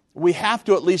 we have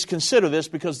to at least consider this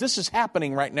because this is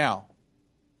happening right now.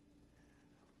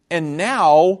 And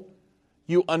now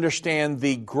you understand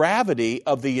the gravity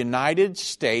of the United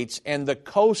States and the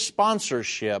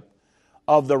co-sponsorship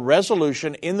of the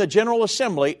resolution in the General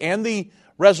Assembly and the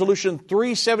Resolution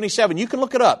 377. You can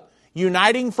look it up.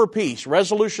 Uniting for Peace,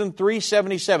 Resolution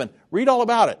 377. Read all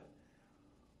about it.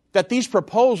 That these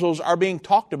proposals are being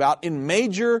talked about in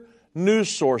major news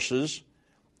sources,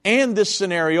 and this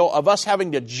scenario of us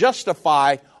having to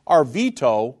justify our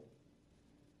veto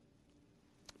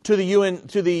to the UN,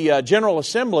 to the General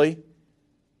Assembly.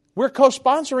 We're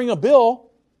co-sponsoring a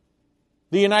bill,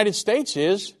 the United States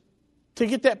is, to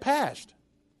get that passed.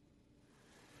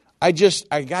 I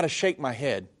got to shake my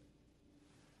head.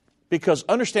 Because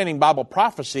understanding Bible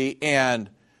prophecy and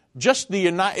just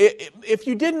if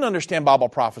you didn't understand Bible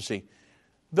prophecy,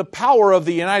 the power of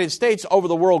the United States over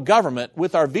the world government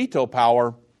with our veto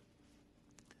power,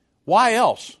 why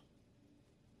else?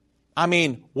 I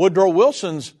mean, Woodrow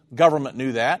Wilson's government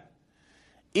knew that.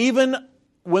 Even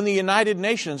when the United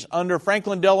Nations under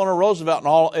Franklin Delano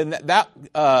Roosevelt and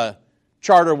that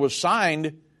charter was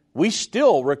signed, we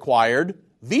still required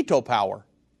veto power.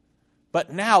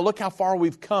 But now look how far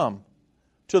we've come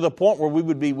to the point where we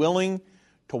would be willing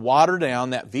to water down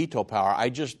that veto power.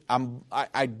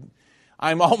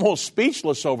 I'm almost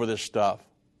speechless over this stuff.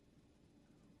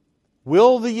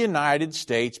 Will the United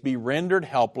States be rendered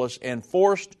helpless and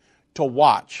forced to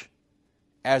watch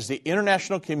as the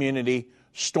international community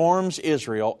storms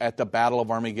Israel at the Battle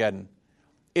of Armageddon?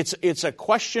 It's a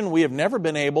question we have never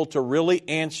been able to really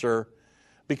answer,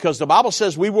 because the Bible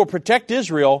says we will protect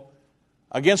Israel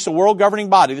against the world governing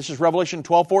body. This is Revelation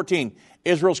 12:14.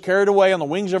 Israel's carried away on the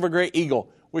wings of a great eagle,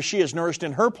 which she is nourished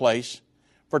in her place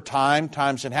for time,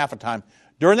 times, and half a time.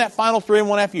 During that final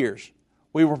 3.5 years,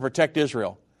 we will protect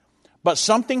Israel. But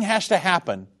something has to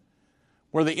happen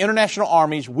where the international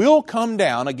armies will come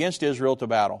down against Israel to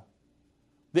battle.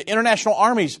 The international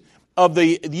armies of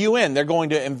the UN, they're going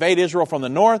to invade Israel from the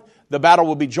north. The battle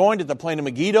will be joined at the plain of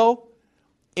Megiddo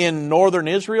in northern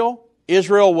Israel.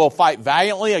 Israel will fight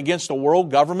valiantly against the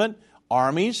world government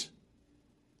armies.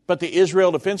 But the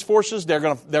Israel Defense Forces, they're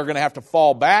going to have to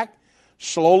fall back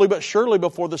slowly but surely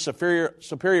before the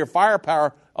superior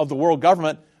firepower of the world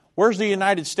government. Where's the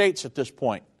United States at this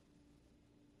point?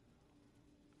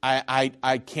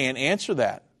 I can't answer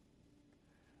that.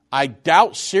 I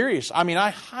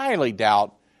highly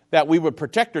doubt that we would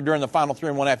protect her during the final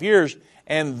 3.5 years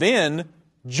and then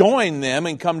join them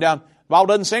and come down. The Bible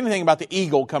doesn't say anything about the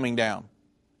eagle coming down.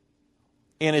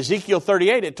 In Ezekiel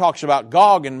 38, it talks about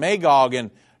Gog and Magog and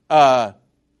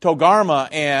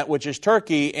Togarmah, which is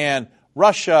Turkey, and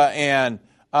Russia, and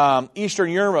Eastern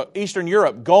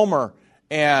Europe, Gomer,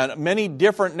 and many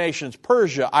different nations,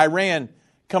 Persia, Iran,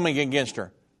 coming against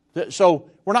her. So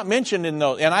we're not mentioned in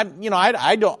those. And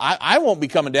I won't be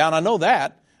coming down. I know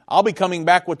that. I'll be coming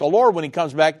back with the Lord when He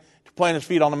comes back to plant His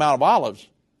feet on the Mount of Olives.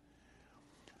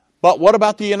 But what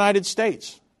about the United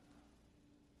States?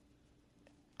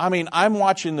 I mean, I'm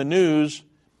watching the news.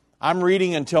 I'm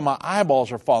reading until my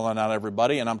eyeballs are falling out,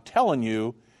 everybody. And I'm telling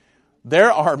you,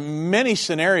 there are many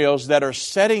scenarios that are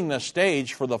setting the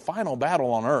stage for the final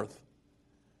battle on earth.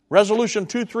 Resolution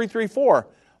 2334,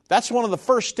 that's one of the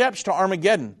first steps to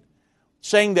Armageddon,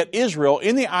 saying that Israel,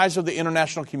 in the eyes of the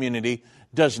international community,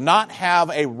 does not have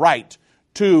a right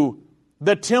to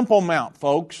the Temple Mount,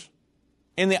 folks.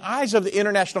 In the eyes of the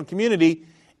international community,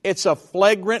 it's a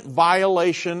flagrant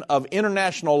violation of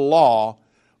international law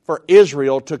for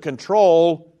Israel to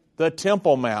control the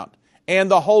Temple Mount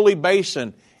and the Holy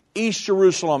Basin, East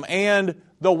Jerusalem, and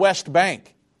the West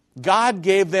Bank. God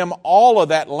gave them all of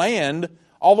that land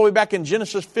all the way back in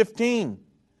Genesis 15.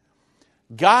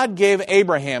 God gave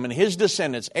Abraham and his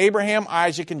descendants, Abraham,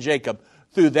 Isaac, and Jacob,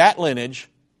 through that lineage,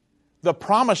 the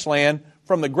promised land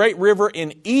from the great river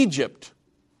in Egypt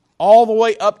all the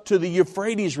way up to the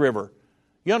Euphrates River.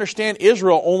 You understand,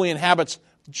 Israel only inhabits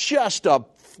just a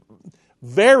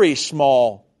very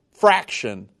small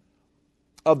fraction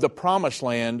of the promised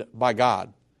land by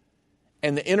God.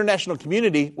 And the international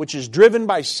community, which is driven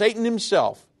by Satan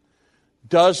himself,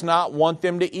 does not want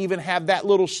them to even have that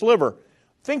little sliver.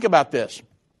 Think about this.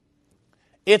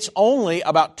 It's only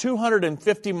about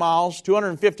 250 miles,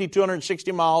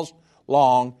 260 miles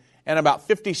long, and about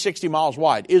 50, 60 miles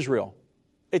wide, Israel.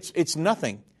 It's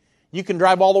nothing. You can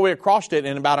drive all the way across it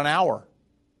in about an hour.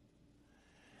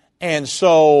 And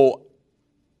so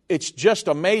it's just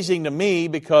amazing to me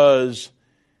because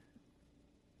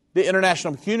the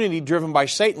international community driven by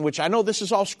Satan, which I know this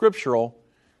is all scriptural,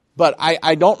 but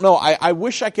I don't know. I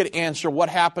wish I could answer what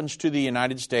happens to the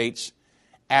United States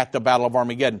at the Battle of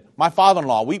Armageddon. My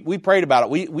father-in-law, we prayed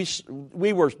about it.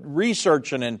 We were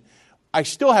researching, and I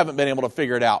still haven't been able to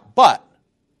figure it out. But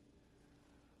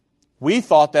we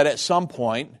thought that at some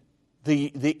point,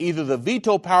 either the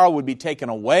veto power would be taken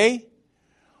away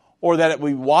or that it would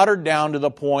be watered down to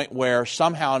the point where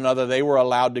somehow or another they were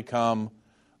allowed to come,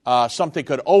 something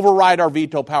could override our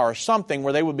veto power, something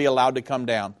where they would be allowed to come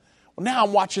down. Well, now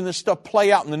I'm watching this stuff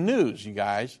play out in the news, you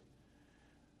guys.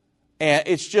 And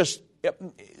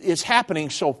it's happening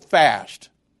so fast.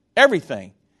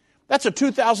 Everything. That's a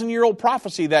 2,000-year-old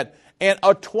prophecy and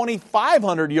a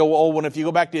 2,500-year-old one if you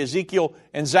go back to Ezekiel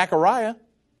and Zechariah.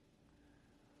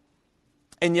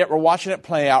 And yet we're watching it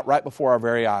play out right before our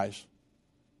very eyes.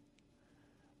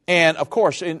 And, of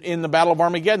course, in the Battle of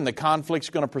Armageddon, the conflict's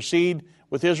going to proceed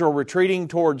with Israel retreating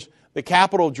towards the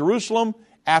capital of Jerusalem.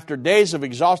 After days of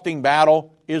exhausting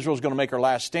battle, Israel's going to make her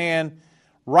last stand.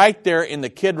 Right there in the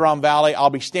Kidron Valley. I'll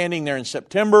be standing there in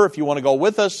September if you want to go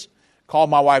with us. Call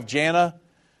my wife Jana.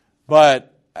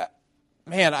 But,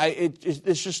 man,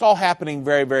 it's just all happening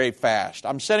very, very fast.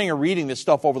 I'm sitting here reading this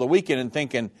stuff over the weekend and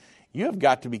thinking, you have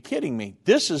got to be kidding me.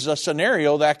 This is a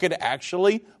scenario that could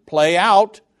actually play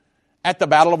out at the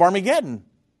Battle of Armageddon.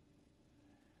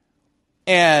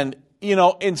 And, you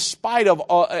know, in spite of,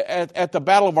 at the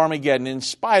Battle of Armageddon, in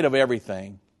spite of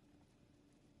everything,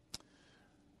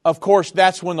 of course,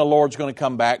 that's when the Lord's going to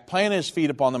come back, plant His feet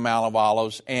upon the Mount of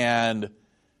Olives, and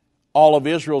all of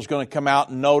Israel's going to come out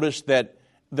and notice that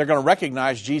they're going to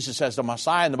recognize Jesus as the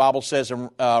Messiah. And the Bible says in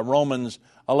Romans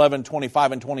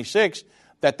 11:25 and 26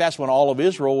 that that's when all of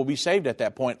Israel will be saved at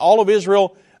that point. All of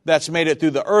Israel that's made it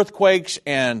through the earthquakes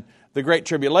and the Great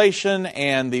Tribulation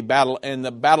and the battle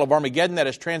of Armageddon that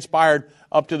has transpired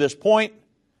up to this point.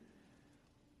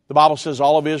 The Bible says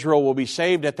all of Israel will be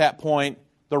saved at that point.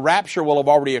 The rapture will have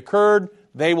already occurred.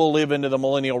 They will live into the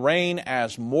millennial reign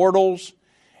as mortals.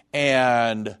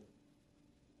 And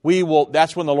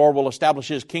that's when the Lord will establish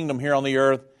His kingdom here on the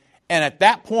earth. And at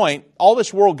that point, all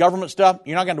this world government stuff,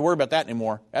 you're not going to worry about that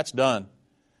anymore. That's done.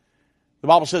 The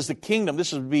Bible says the kingdom,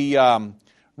 this would be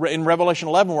in Revelation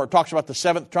 11 where it talks about the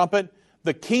seventh trumpet,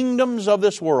 the kingdoms of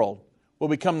this world will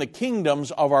become the kingdoms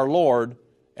of our Lord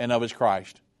and of His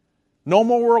Christ. No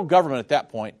more world government at that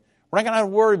point. We're not going to have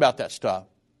to worry about that stuff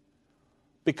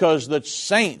because the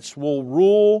saints will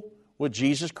rule with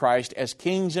Jesus Christ as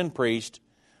kings and priests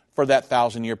for that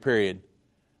 1,000-year period.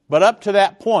 But up to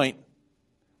that point,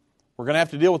 we're going to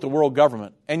have to deal with the world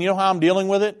government. And you know how I'm dealing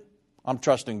with it? I'm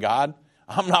trusting God.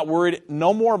 I'm not worried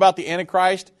no more about the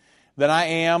Antichrist than I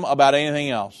am about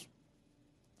anything else.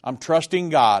 I'm trusting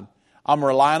God. I'm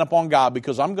relying upon God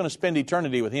because I'm going to spend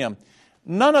eternity with Him.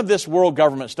 None of this world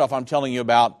government stuff I'm telling you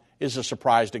about is a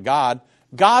surprise to God.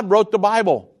 God wrote the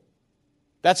Bible.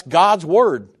 That's God's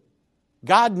Word.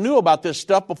 God knew about this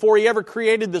stuff before He ever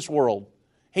created this world.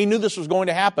 He knew this was going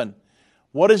to happen.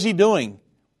 What is He doing?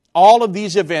 All of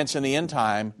these events in the end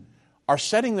time are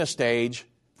setting the stage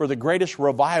for the greatest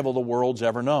revival the world's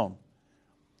ever known.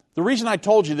 The reason I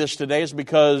told you this today is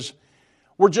because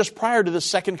we're just prior to the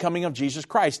second coming of Jesus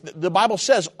Christ. The Bible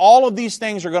says all of these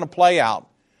things are going to play out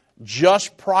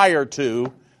just prior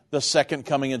to the second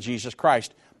coming of Jesus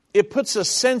Christ. It puts a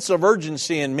sense of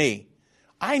urgency in me.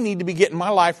 I need to be getting my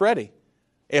life ready.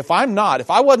 If I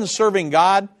wasn't serving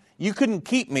God, you couldn't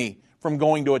keep me from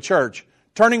going to a church,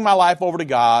 turning my life over to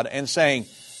God and saying,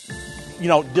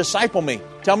 disciple me.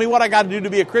 Tell me what I got to do to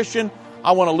be a Christian.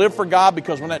 I want to live for God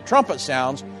because when that trumpet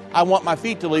sounds, I want my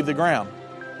feet to leave the ground.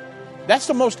 That's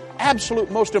the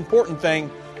absolute most important thing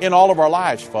in all of our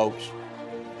lives, folks.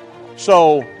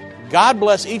 So, God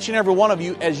bless each and every one of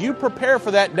you as you prepare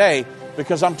for that day,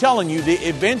 because I'm telling you, the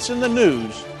events in the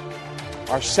news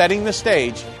are setting the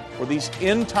stage for these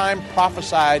end-time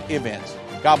prophesied events.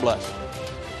 God bless.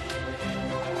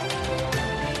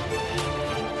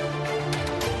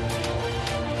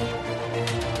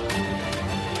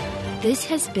 This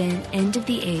has been End of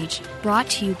the Age, brought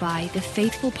to you by the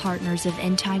faithful partners of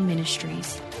End Time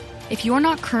Ministries. If you're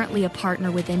not currently a partner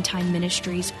with End Time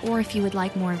Ministries, or if you would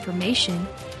like more information,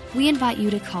 we invite you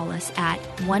to call us at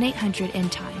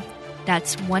 1-800-END-TIME.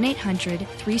 That's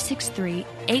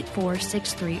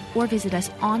 1-800-363-8463, or visit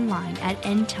us online at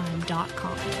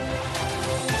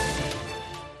endtime.com.